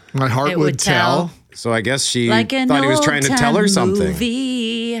tale my heart would tell. So I guess she like thought he was trying to tell her something.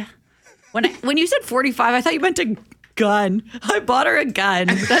 Movie. When you said 45, I thought you meant a gun. I bought her a gun.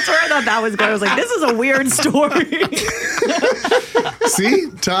 That's where I thought that was going. I was like, this is a weird story. See?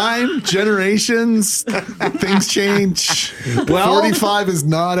 Time, generations, things change. Well, 45 is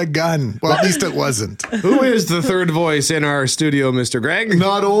not a gun. Well, at least it wasn't. Who is the third voice in our studio, Mr. Greg?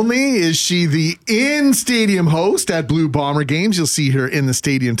 Not only is she the in-stadium host at Blue Bomber games, you'll see her in the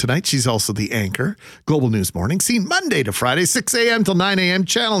stadium tonight. She's also the anchor. Global News Morning, seen Monday to Friday, 6 a.m. till 9 a.m.,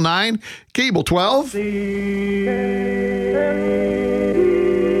 Channel 9, Cable 12.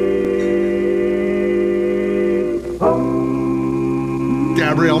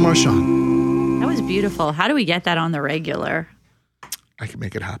 Gabrielle Marchand. That was beautiful. How do we get that on the regular? I can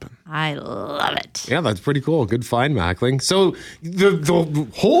make it happen. I love it. Yeah, that's pretty cool. Good find, Mackling. So the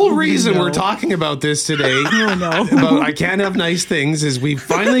whole reason we're talking about this today, about I Can't Have Nice Things, is we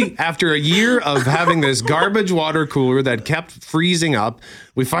finally, after a year of having this garbage water cooler that kept freezing up,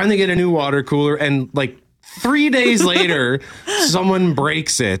 we finally get a new water cooler, and like 3 days later, someone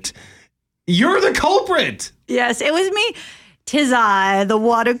breaks it. You're the culprit. Yes, it was me. 'Tis I, the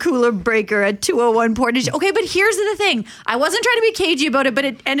water cooler breaker at 201 Portage. Okay, but here's the thing. I wasn't trying to be cagey about it, but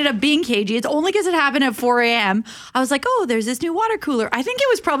it ended up being cagey. It's only because it happened at 4 a.m. I was like, oh, there's this new water cooler. I think it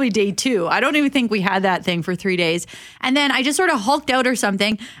was probably day 2. I don't even think we had that thing for 3 days. And then I just sort of hulked out or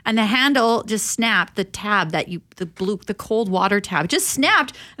something, and the handle just snapped. The tab the cold water tab just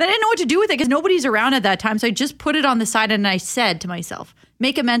snapped. And I didn't know what to do with it because nobody's around at that time. So I just put it on the side, and I said to myself,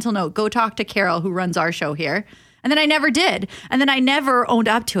 make a mental note, go talk to Carol, who runs our show here. And then I never did. And then I never owned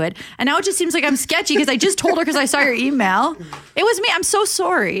up to it. And now it just seems like I'm sketchy because I just told her because I saw your email. It was me. I'm so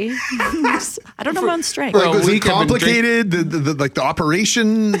sorry. I don't know my own strength. Like, was it complicated? The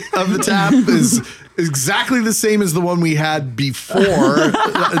operation of the tap is exactly the same as the one we had before.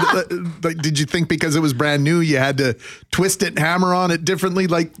 Did you think because it was brand new, you had to twist it, hammer on it differently?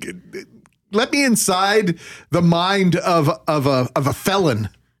 Like, let me inside the mind of a felon.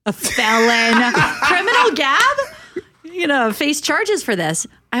 A felon. Criminal Gab? You're going to face charges for this.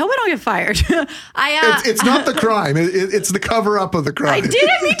 I hope I don't get fired. It's not the crime. It's the cover-up of the crime. I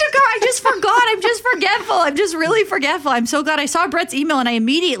didn't mean to go. I just forgot. I'm just forgetful. I'm just really forgetful. I'm so glad I saw Brett's email and I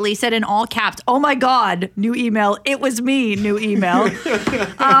immediately said in all caps, oh my God, new email. It was me, new email.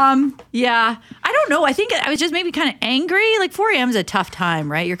 Yeah. I don't know. I think I was just maybe kind of angry. Like 4 a.m. is a tough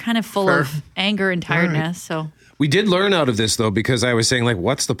time, right? You're kind of full of anger and tiredness. Right. So we did learn out of this, though, because I was saying, like,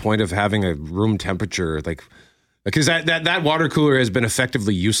 what's the point of having a room temperature? Like, because that water cooler has been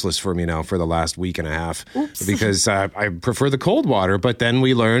effectively useless for me now for the last week and a half. Oops. Because I prefer the cold water. But then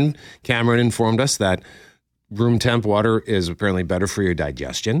we learned, Cameron informed us that room temp water is apparently better for your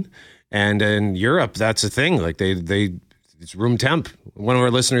digestion. And in Europe, that's a thing. Like it's room temp. One of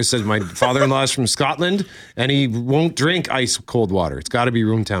our listeners says my father-in-law is from Scotland and he won't drink ice cold water. It's got to be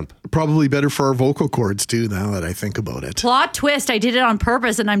room temp. Probably better for our vocal cords too, now that I think about it. Plot twist. I did it on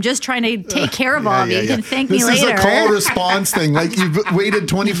purpose and I'm just trying to take care of all of you. You can thank me later. This is a call response thing. Like you've waited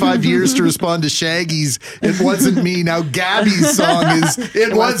 25 years to respond to Shaggy's It Wasn't Me. Now Gabby's song is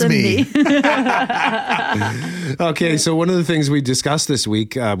It Was Me. Okay, so one of the things we discussed this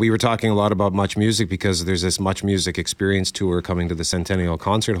week, we were talking a lot about Much Music because there's this Much Music Experience tour coming to the Centennial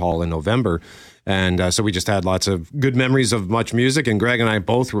Concert Hall in November. And so we just had lots of good memories of Much Music. And Greg and I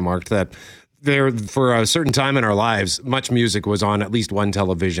both remarked that there, for a certain time in our lives, Much Music was on at least one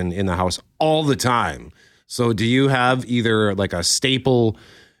television in the house all the time. So do you have either like a staple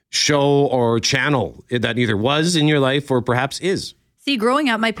show or channel that either was in your life or perhaps is? See, growing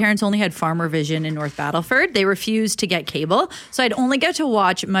up, my parents only had Farmer Vision in North Battleford. They refused to get cable. So I'd only get to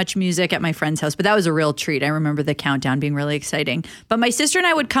watch Much Music at my friend's house. But that was a real treat. I remember the countdown being really exciting. But my sister and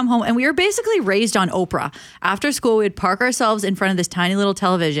I would come home and we were basically raised on Oprah. After school, we'd park ourselves in front of this tiny little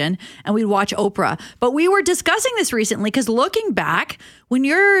television and we'd watch Oprah. But we were discussing this recently because looking back, when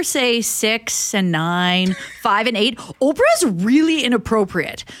you're, say, 6 and 9, 5 and 8, Oprah's really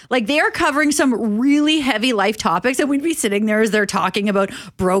inappropriate. Like, they are covering some really heavy life topics, and we'd be sitting there as they're talking about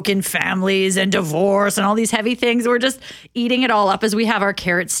broken families and divorce and all these heavy things. We're just eating it all up as we have our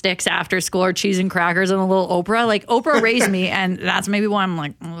carrot sticks after school, or cheese and crackers, and a little Oprah. Like, Oprah raised me, and that's maybe why I'm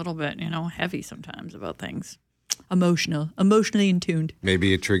like a little bit, heavy sometimes about things. Emotionally in tuned.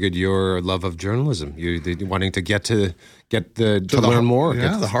 Maybe it triggered your love of journalism. You wanting to get to learn more.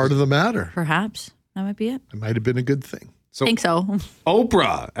 Yeah, the heart of the matter. Perhaps that might be it. It might have been a good thing. So, I think so.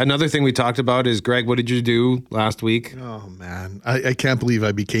 Oprah. Another thing we talked about is, Greg, what did you do last week? Oh man, I can't believe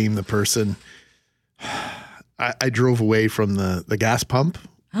I became the person. I drove away from the gas pump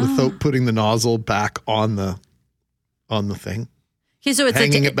without putting the nozzle back on the thing. Okay, so it's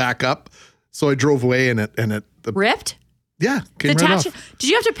hanging it back up. So I drove away and it ripped? Yeah, came right off. Did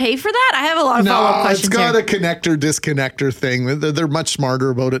you have to pay for that? I have a lot of follow-up questions. It's got a connector disconnector thing. They're much smarter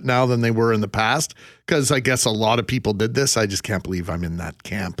about it now than they were in the past, because I guess a lot of people did this. I just can't believe I'm in that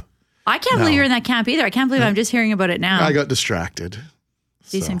camp. I can't believe you're in that camp either. I can't believe I'm just hearing about it now. I got distracted.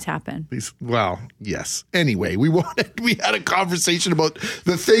 These things happen. Yes. Anyway, we had a conversation about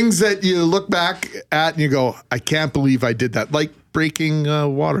the things that you look back at and you go, I can't believe I did that. Like breaking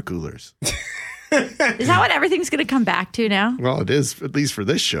water coolers. Is that what everything's going to come back to now? Well, it is, at least for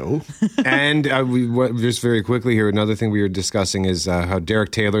this show. And just very quickly here, another thing we were discussing is how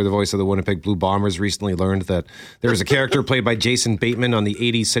Derek Taylor, the voice of the Winnipeg Blue Bombers, recently learned that there was a character played by Jason Bateman on the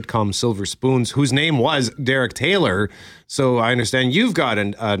 80s sitcom Silver Spoons, whose name was Derek Taylor. So I understand you've got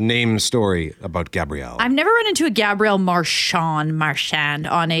a name story about Gabrielle. I've never run into a Gabrielle Marchand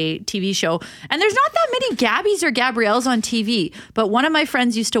on a TV show. And there's not that many Gabbies or Gabrielles on TV. But one of my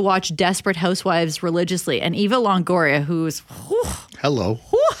friends used to watch Desperate Housewives religiously. And Eva Longoria, who's... Hello.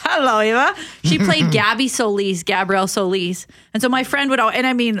 Hello, Eva. She played Gabrielle Solis. And so my friend would... And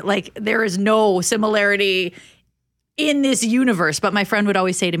I mean, like, there is no similarity in this universe, but my friend would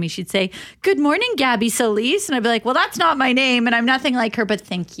always say to me, she'd say, "Good morning, Gabby Solis," and I'd be like, "Well, that's not my name, and I'm nothing like her, but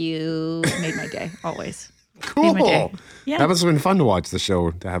thank you." It made my day, always. Cool. Yeah. That must have been fun to watch the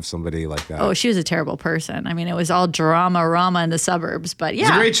show, to have somebody like that. Oh, she was a terrible person. I mean, it was all drama in the suburbs, but yeah.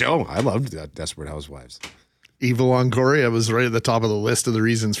 It's a great show. I loved Desperate Housewives. Eva Longoria was right at the top of the list of the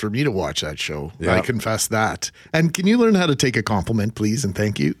reasons for me to watch that show. Yep. I confess that. And can you learn how to take a compliment, please, and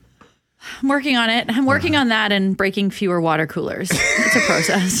thank you? I'm working on it. I'm working on that and breaking fewer water coolers. It's a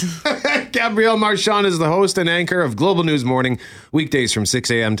process. Gabrielle Marchand is the host and anchor of Global News Morning, weekdays from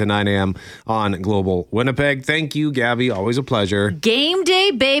 6 a.m. to 9 a.m. on Global Winnipeg. Thank you, Gabby. Always a pleasure. Game day,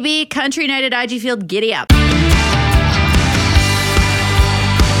 baby. Country United IG Field, giddy up.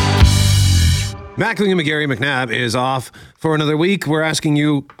 Mackling and McGarry McNabb is off for another week. We're asking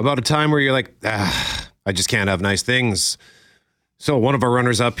you about a time where you're like, I just can't have nice things. So one of our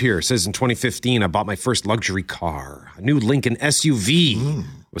runners up here says, in 2015, I bought my first luxury car, a new Lincoln SUV. I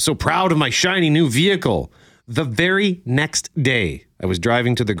was so proud of my shiny new vehicle. The very next day, I was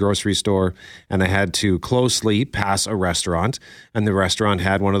driving to the grocery store and I had to closely pass a restaurant, and the restaurant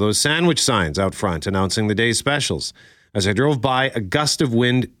had one of those sandwich signs out front announcing the day's specials. As I drove by, a gust of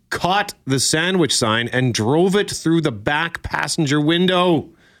wind caught the sandwich sign and drove it through the back passenger window.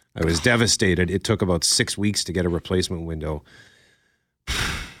 I was devastated. It took about 6 weeks to get a replacement window.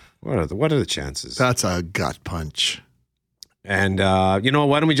 What are the chances? That's a gut punch. And, why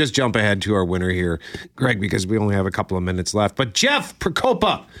don't we just jump ahead to our winner here, Greg, because we only have a couple of minutes left. But Jeff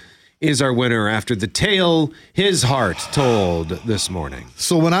Prokopa is our winner after the tale his heart told this morning.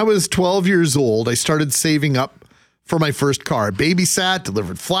 So when I was 12 years old, I started saving up for my first car. I babysat,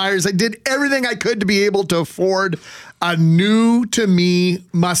 delivered flyers. I did everything I could to be able to afford a new to me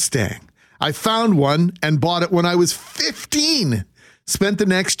Mustang. I found one and bought it when I was 15. Spent the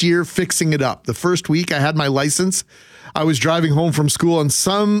next year fixing it up. The first week I had my license, I was driving home from school and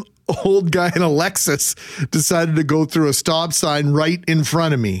some old guy in a Lexus decided to go through a stop sign right in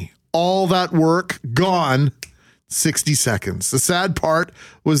front of me. All that work gone, 60 seconds. The sad part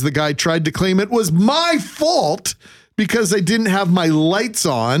was the guy tried to claim it was my fault because I didn't have my lights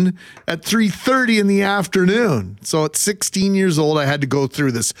on at 3:30 in the afternoon. So at 16 years old, I had to go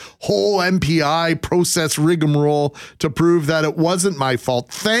through this whole MPI process rigmarole to prove that it wasn't my fault.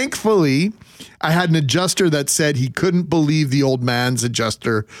 Thankfully, I had an adjuster that said he couldn't believe the old man's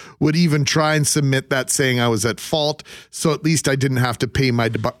adjuster would even try and submit that saying I was at fault. So at least I didn't have to pay my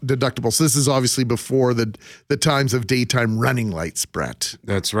deductible. So this is obviously before the times of daytime running lights, Brett.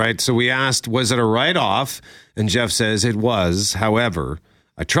 That's right. So we asked, was it a write-off? And Jeff says it was. However,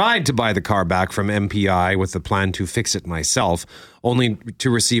 I tried to buy the car back from MPI with the plan to fix it myself, only to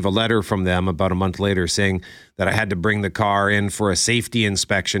receive a letter from them about a month later saying that I had to bring the car in for a safety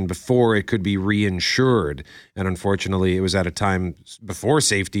inspection before it could be reinsured. And unfortunately, it was at a time before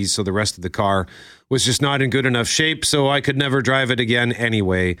safety, so the rest of the car was just not in good enough shape, so I could never drive it again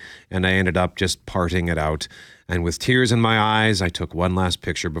anyway, and I ended up just parting it out. And with tears in my eyes, I took one last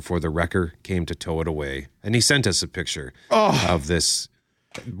picture before the wrecker came to tow it away. And he sent us a picture of this,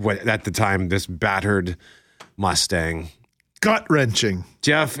 at the time, this battered Mustang. Gut-wrenching.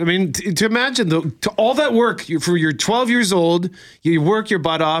 Jeff, I mean, to imagine all that work, you're 12 years old, you work your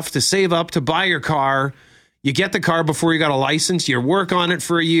butt off to save up to buy your car, you get the car before you got a license, you work on it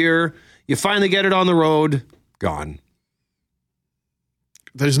for a year, you finally get it on the road, gone.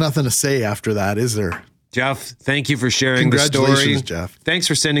 There's nothing to say after that, is there? Jeff, thank you for sharing the story. Congratulations, Jeff. Thanks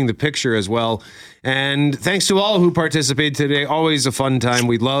for sending the picture as well. And thanks to all who participated today. Always a fun time.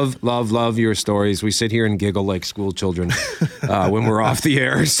 We love your stories. We sit here and giggle like school children when we're off the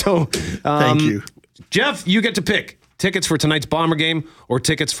air. So thank you. Jeff, you get to pick tickets for tonight's Bomber game or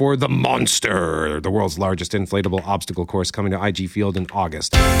tickets for the Monster, the world's largest inflatable obstacle course coming to IG Field in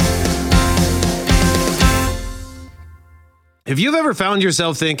August. If you've ever found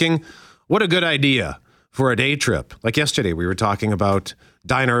yourself thinking, what a good idea for a day trip. Like yesterday, we were talking about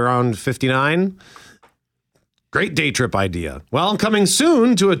Diner Around 59. Great day trip idea. Well, coming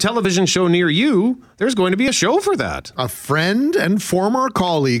soon to a television show near you, there's going to be a show for that. A friend and former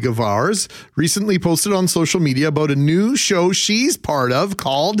colleague of ours recently posted on social media about a new show she's part of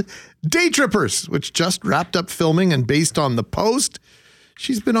called Day Trippers, which just wrapped up filming, and based on the post,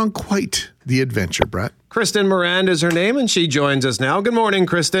 she's been on quite the adventure, Brett. Kristen Miranda is her name, and she joins us now. Good morning,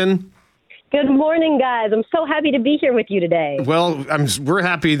 Kristen. Good morning, guys. I'm so happy to be here with you today. Well, we're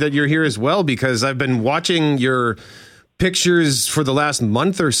happy that you're here as well, because I've been watching your pictures for the last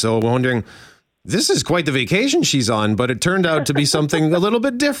month or so, wondering, this is quite the vacation she's on, but it turned out to be something a little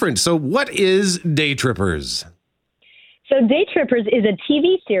bit different. So what is Day Trippers? So Day Trippers is a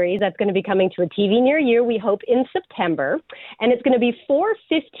TV series that's going to be coming to a TV near you, we hope, in September. And it's going to be 4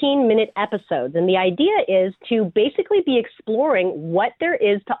 15-minute episodes. And the idea is to basically be exploring what there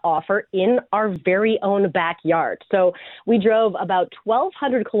is to offer in our very own backyard. So we drove about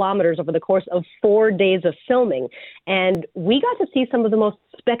 1,200 kilometers over the course of 4 days of filming. And we got to see some of the most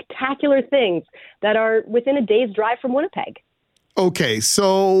spectacular things that are within a day's drive from Winnipeg. Okay,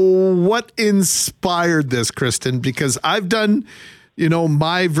 so what inspired this, Kristen? Because I've done,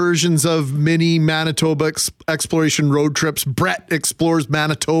 my versions of mini Manitoba exploration road trips. Brett explores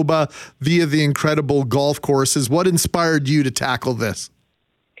Manitoba via the incredible golf courses. What inspired you to tackle this?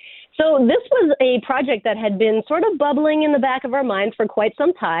 So this was a project that had been sort of bubbling in the back of our minds for quite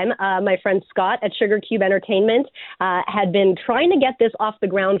some time. My friend Scott at Sugar Cube Entertainment had been trying to get this off the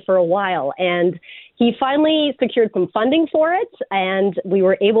ground for a while, and he finally secured some funding for it, and we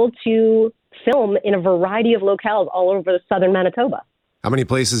were able to film in a variety of locales all over southern Manitoba. How many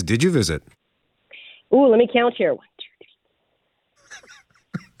places did you visit? Ooh, let me count here. 1, 2,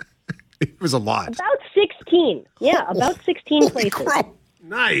 3. It was a lot. About 16. Yeah, about 16 places. Crow.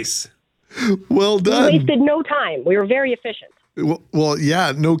 Nice. Well done. We wasted no time. We were very efficient. Well,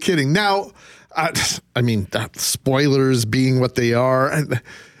 yeah, no kidding. Now, spoilers being what they are.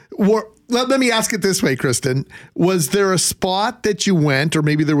 Let me ask it this way, Kristen. Was there a spot that you went, or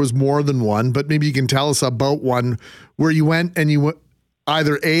maybe there was more than one, but maybe you can tell us about one where you went and you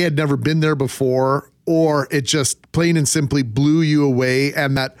either A, had never been there before, or it just plain and simply blew you away,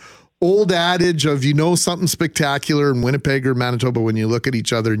 and that old adage of, something spectacular in Winnipeg or Manitoba when you look at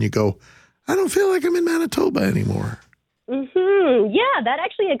each other and you go, I don't feel like I'm in Manitoba anymore. Mm-hmm. Yeah, that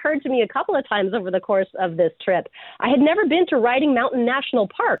actually occurred to me a couple of times over the course of this trip. I had never been to Riding Mountain National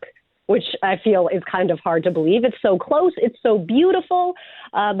Park, which I feel is kind of hard to believe. It's so close. It's so beautiful.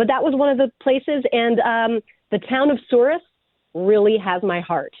 But that was one of the places. And the town of Souris really has my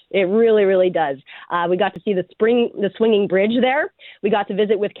heart. It really, really does. We got to see the swinging bridge there. We got to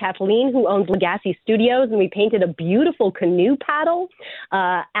visit with Kathleen, who owns Legacy Studios, and we painted a beautiful canoe paddle.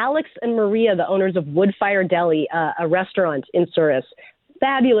 Alex and Maria, the owners of Woodfire Deli, a restaurant in Souris.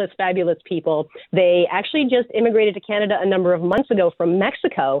 Fabulous, fabulous people. They actually just immigrated to Canada a number of months ago from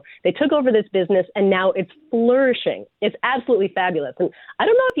Mexico. They took over this business, and now it's flourishing. It's absolutely fabulous. And I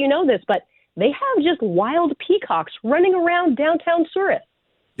don't know if you know this, but they have just wild peacocks running around downtown Souris.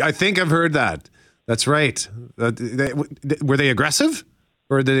 I think I've heard that. That's right. Were they aggressive,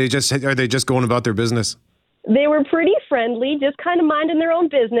 or are they just going about their business? They were pretty friendly, just kind of minding their own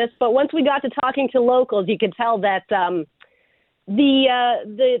business. But once we got to talking to locals, you could tell that the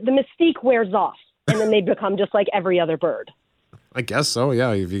mystique wears off, and then they become just like every other bird. I guess so,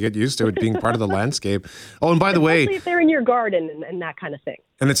 yeah. If you get used to it being part of the landscape. Oh, and by the way, Especially if they're in your garden and that kind of thing.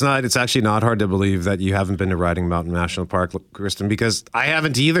 and it's actually not hard to believe that you haven't been to Riding Mountain National Park, Kristen, because I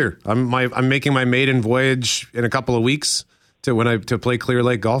haven't either. I'm making my maiden voyage in a couple of weeks to play Clear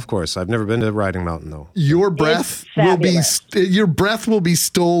Lake Golf Course. I've never been to Riding Mountain though. Your breath will be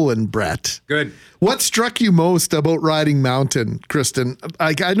stolen, Brett. Good. What struck you most about Riding Mountain, Kristen?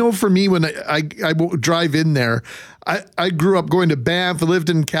 I know for me when I drive in there, I grew up going to Banff. I lived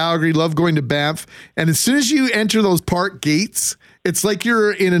in Calgary, loved going to Banff. And as soon as you enter those park gates, it's like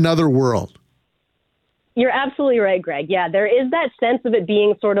you're in another world. You're absolutely right, Greg. Yeah, there is that sense of it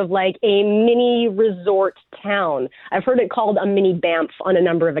being sort of like a mini resort town. I've heard it called a mini Banff on a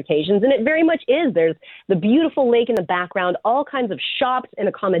number of occasions, and it very much is. There's the beautiful lake in the background, all kinds of shops and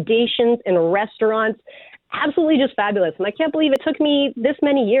accommodations and restaurants. Absolutely just fabulous. And I can't believe it took me this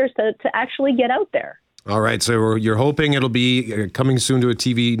many years to actually get out there. All right, so you're hoping it'll be coming soon to a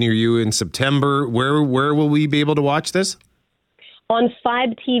TV near you in September. Where will we be able to watch this? On 5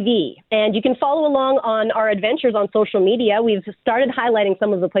 TV. And you can follow along on our adventures on social media. We've started highlighting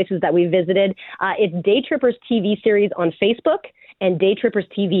some of the places that we visited. It's Day Trippers TV series on Facebook and Day Trippers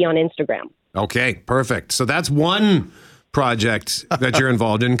TV on Instagram. Okay, perfect. So that's one project that you're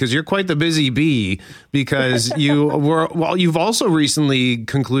involved in, because you're quite the busy bee, because you've also recently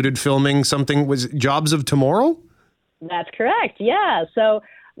concluded filming something, was Jobs of Tomorrow? That's correct. Yeah. So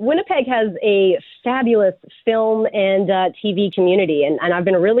Winnipeg has a fabulous film and TV community, and I've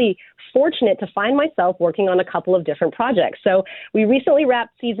been really fortunate to find myself working on a couple of different projects. So we recently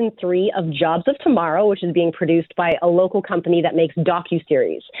wrapped season 3 of Jobs of Tomorrow, which is being produced by a local company that makes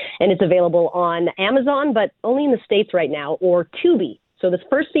docuseries, and it's available on Amazon, but only in the States right now, or Tubi. So this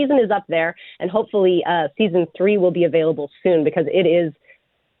first season is up there, and hopefully season 3 will be available soon, because it is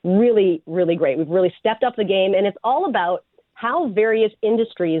really, really great. We've really stepped up the game, and it's all about how various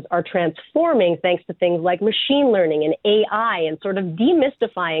industries are transforming thanks to things like machine learning and AI, and sort of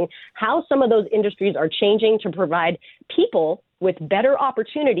demystifying how some of those industries are changing to provide people with better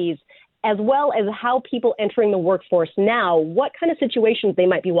opportunities, as well as how people entering the workforce now, what kind of situations they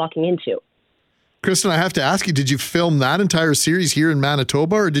might be walking into. Kristen, I have to ask you, did you film that entire series here in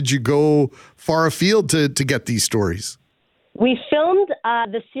Manitoba, or did you go far afield to get these stories? We filmed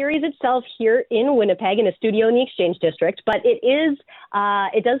the series itself here in Winnipeg in a studio in the Exchange District, but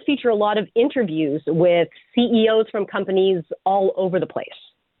it does feature a lot of interviews with CEOs from companies all over the place.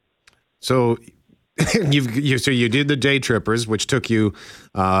 So you did the Day Trippers, which took you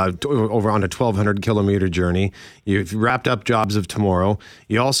over on a 1,200 kilometer journey. You've wrapped up Jobs of Tomorrow.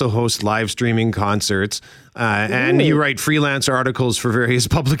 You also host live streaming concerts, and you write freelance articles for various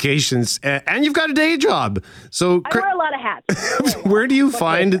publications. And you've got a day job. So I wear a lot of hats. Where do you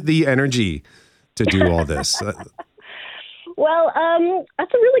find the energy to do all this? Well,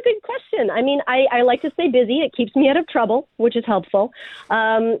 that's a really good question. I mean, I like to stay busy. It keeps me out of trouble, which is helpful.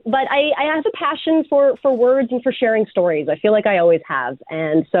 But I have a passion for words and for sharing stories. I feel like I always have.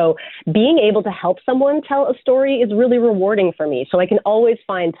 And so being able to help someone tell a story is really rewarding for me. So I can always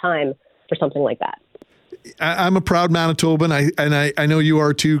find time for something like that. I'm a proud Manitoban, and I know you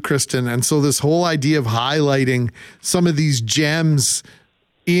are too, Kristen. And so this whole idea of highlighting some of these gems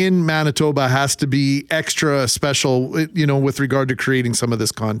in Manitoba has to be extra special, with regard to creating some of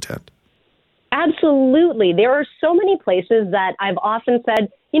this content. Absolutely. There are so many places that I've often said,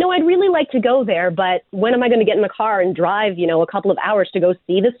 I'd really like to go there, but when am I going to get in the car and drive, a couple of hours to go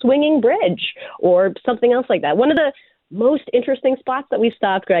see the swinging bridge or something else like that? One of the most interesting spots that we've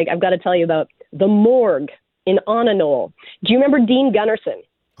stopped, Greg, I've got to tell you about the morgue in Onanoul. Do you remember Dean Gunnarsson?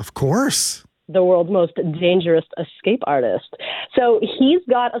 Of course. The world's most dangerous escape artist. So he's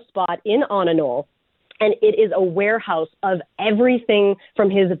got a spot in Onanoul, and it is a warehouse of everything from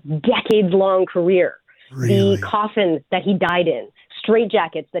his decades-long career. Really? The coffin that he died in,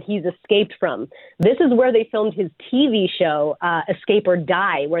 straitjackets that he's escaped from. This is where they filmed his TV show, Escape or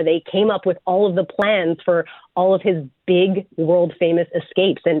Die, where they came up with all of the plans for all of his big world-famous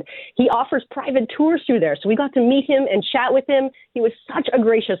escapes. And he offers private tours through there. So we got to meet him and chat with him. He was such a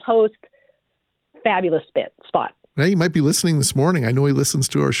gracious host. Fabulous spot. Well, he might be listening this morning. I know he listens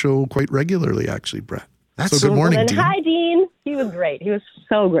to our show quite regularly, actually, Brett. So good morning, Dean. Hi, Dean. He was great. He was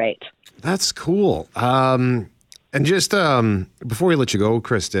so great. That's cool. And just before we let you go,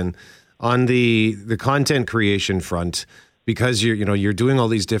 Kristen, on the content creation front, because you're doing all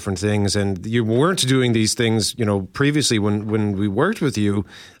these different things, and you weren't doing these things previously when we worked with you.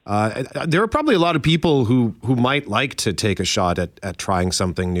 There are probably a lot of people who might like to take a shot at trying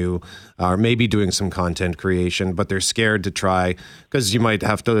something new, or maybe doing some content creation, but they're scared to try because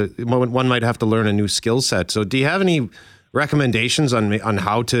one might have to learn a new skill set. So do you have any recommendations on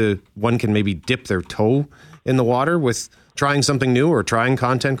how one can maybe dip their toe in the water with trying something new or trying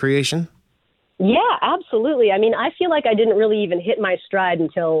content creation? Yeah, absolutely. I mean, I feel like I didn't really even hit my stride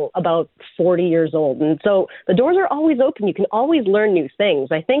until about 40 years old. And so the doors are always open. You can always learn new things.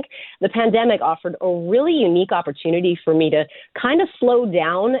 I think the pandemic offered a really unique opportunity for me to kind of slow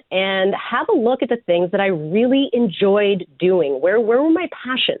down and have a look at the things that I really enjoyed doing. Where were my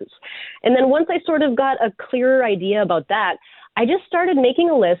passions? And then once I sort of got a clearer idea about that, I just started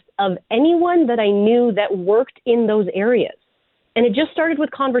making a list of anyone that I knew that worked in those areas. And it just started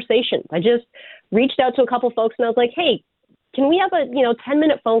with conversations. I just reached out to a couple folks and I was like, hey, can we have a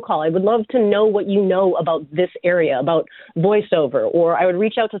 10-minute phone call? I would love to know what you know about this area, about voiceover. Or I would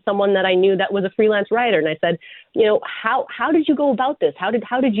reach out to someone that I knew that was a freelance writer. And I said, how did you go about this? How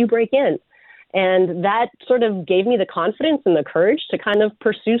did you break in? And that sort of gave me the confidence and the courage to kind of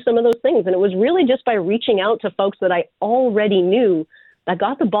pursue some of those things. And it was really just by reaching out to folks that I already knew that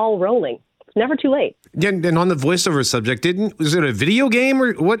got the ball rolling. Never too late. Yeah, and on the voiceover subject, was it a video game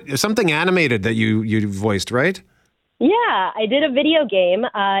or what? Something animated that you voiced, right? Yeah, I did a video game.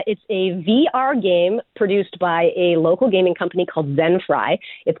 It's a VR game produced by a local gaming company called Zenfry.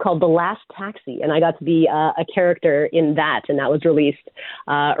 It's called The Last Taxi, and I got to be a character in that, and that was released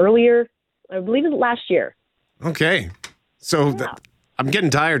earlier, I believe it was last year. Okay. So I'm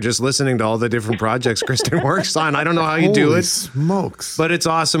getting tired just listening to all the different projects Kristen works on. I don't know how you do it. Smokes. But it's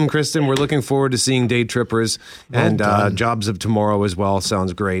awesome, Kristen. We're looking forward to seeing Day Trippers and Jobs of Tomorrow as well.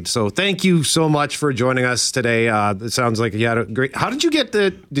 Sounds great. So thank you so much for joining us today. It sounds like you had a great... How did you get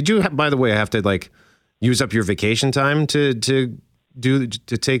by the way, have to use up your vacation time to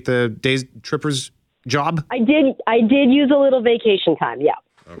take the Day Trippers job? I did use a little vacation time, yeah.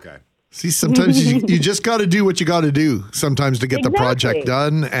 Okay. See, sometimes you just got to do what you got to do sometimes to get the project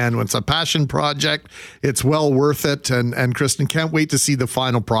done. And when it's a passion project, it's well worth it. And Kristen, can't wait to see the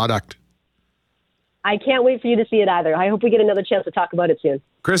final product. I can't wait for you to see it either. I hope we get another chance to talk about it soon.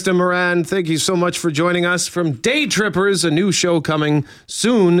 Kristen Moran, thank you so much for joining us from Day Trippers, a new show coming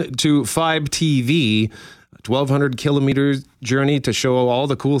soon to 5 TV. 1,200 kilometers journey to show all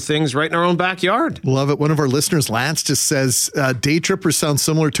the cool things right in our own backyard. Love it. One of our listeners, Lance, just says Day Trippers sounds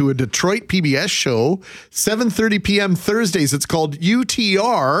similar to a Detroit PBS show, 7:30 p.m. Thursdays. It's called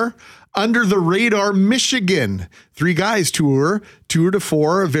UTR, Under the Radar, Michigan. 3 guys tour to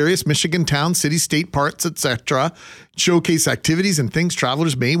 4 various Michigan towns, cities, state parks, etc. Showcase activities and things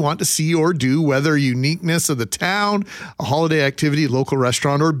travelers may want to see or do, whether uniqueness of the town, a holiday activity, local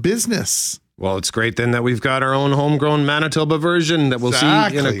restaurant, or business. Well, it's great then that we've got our own homegrown Manitoba version that we'll see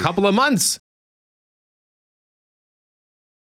in a couple of months.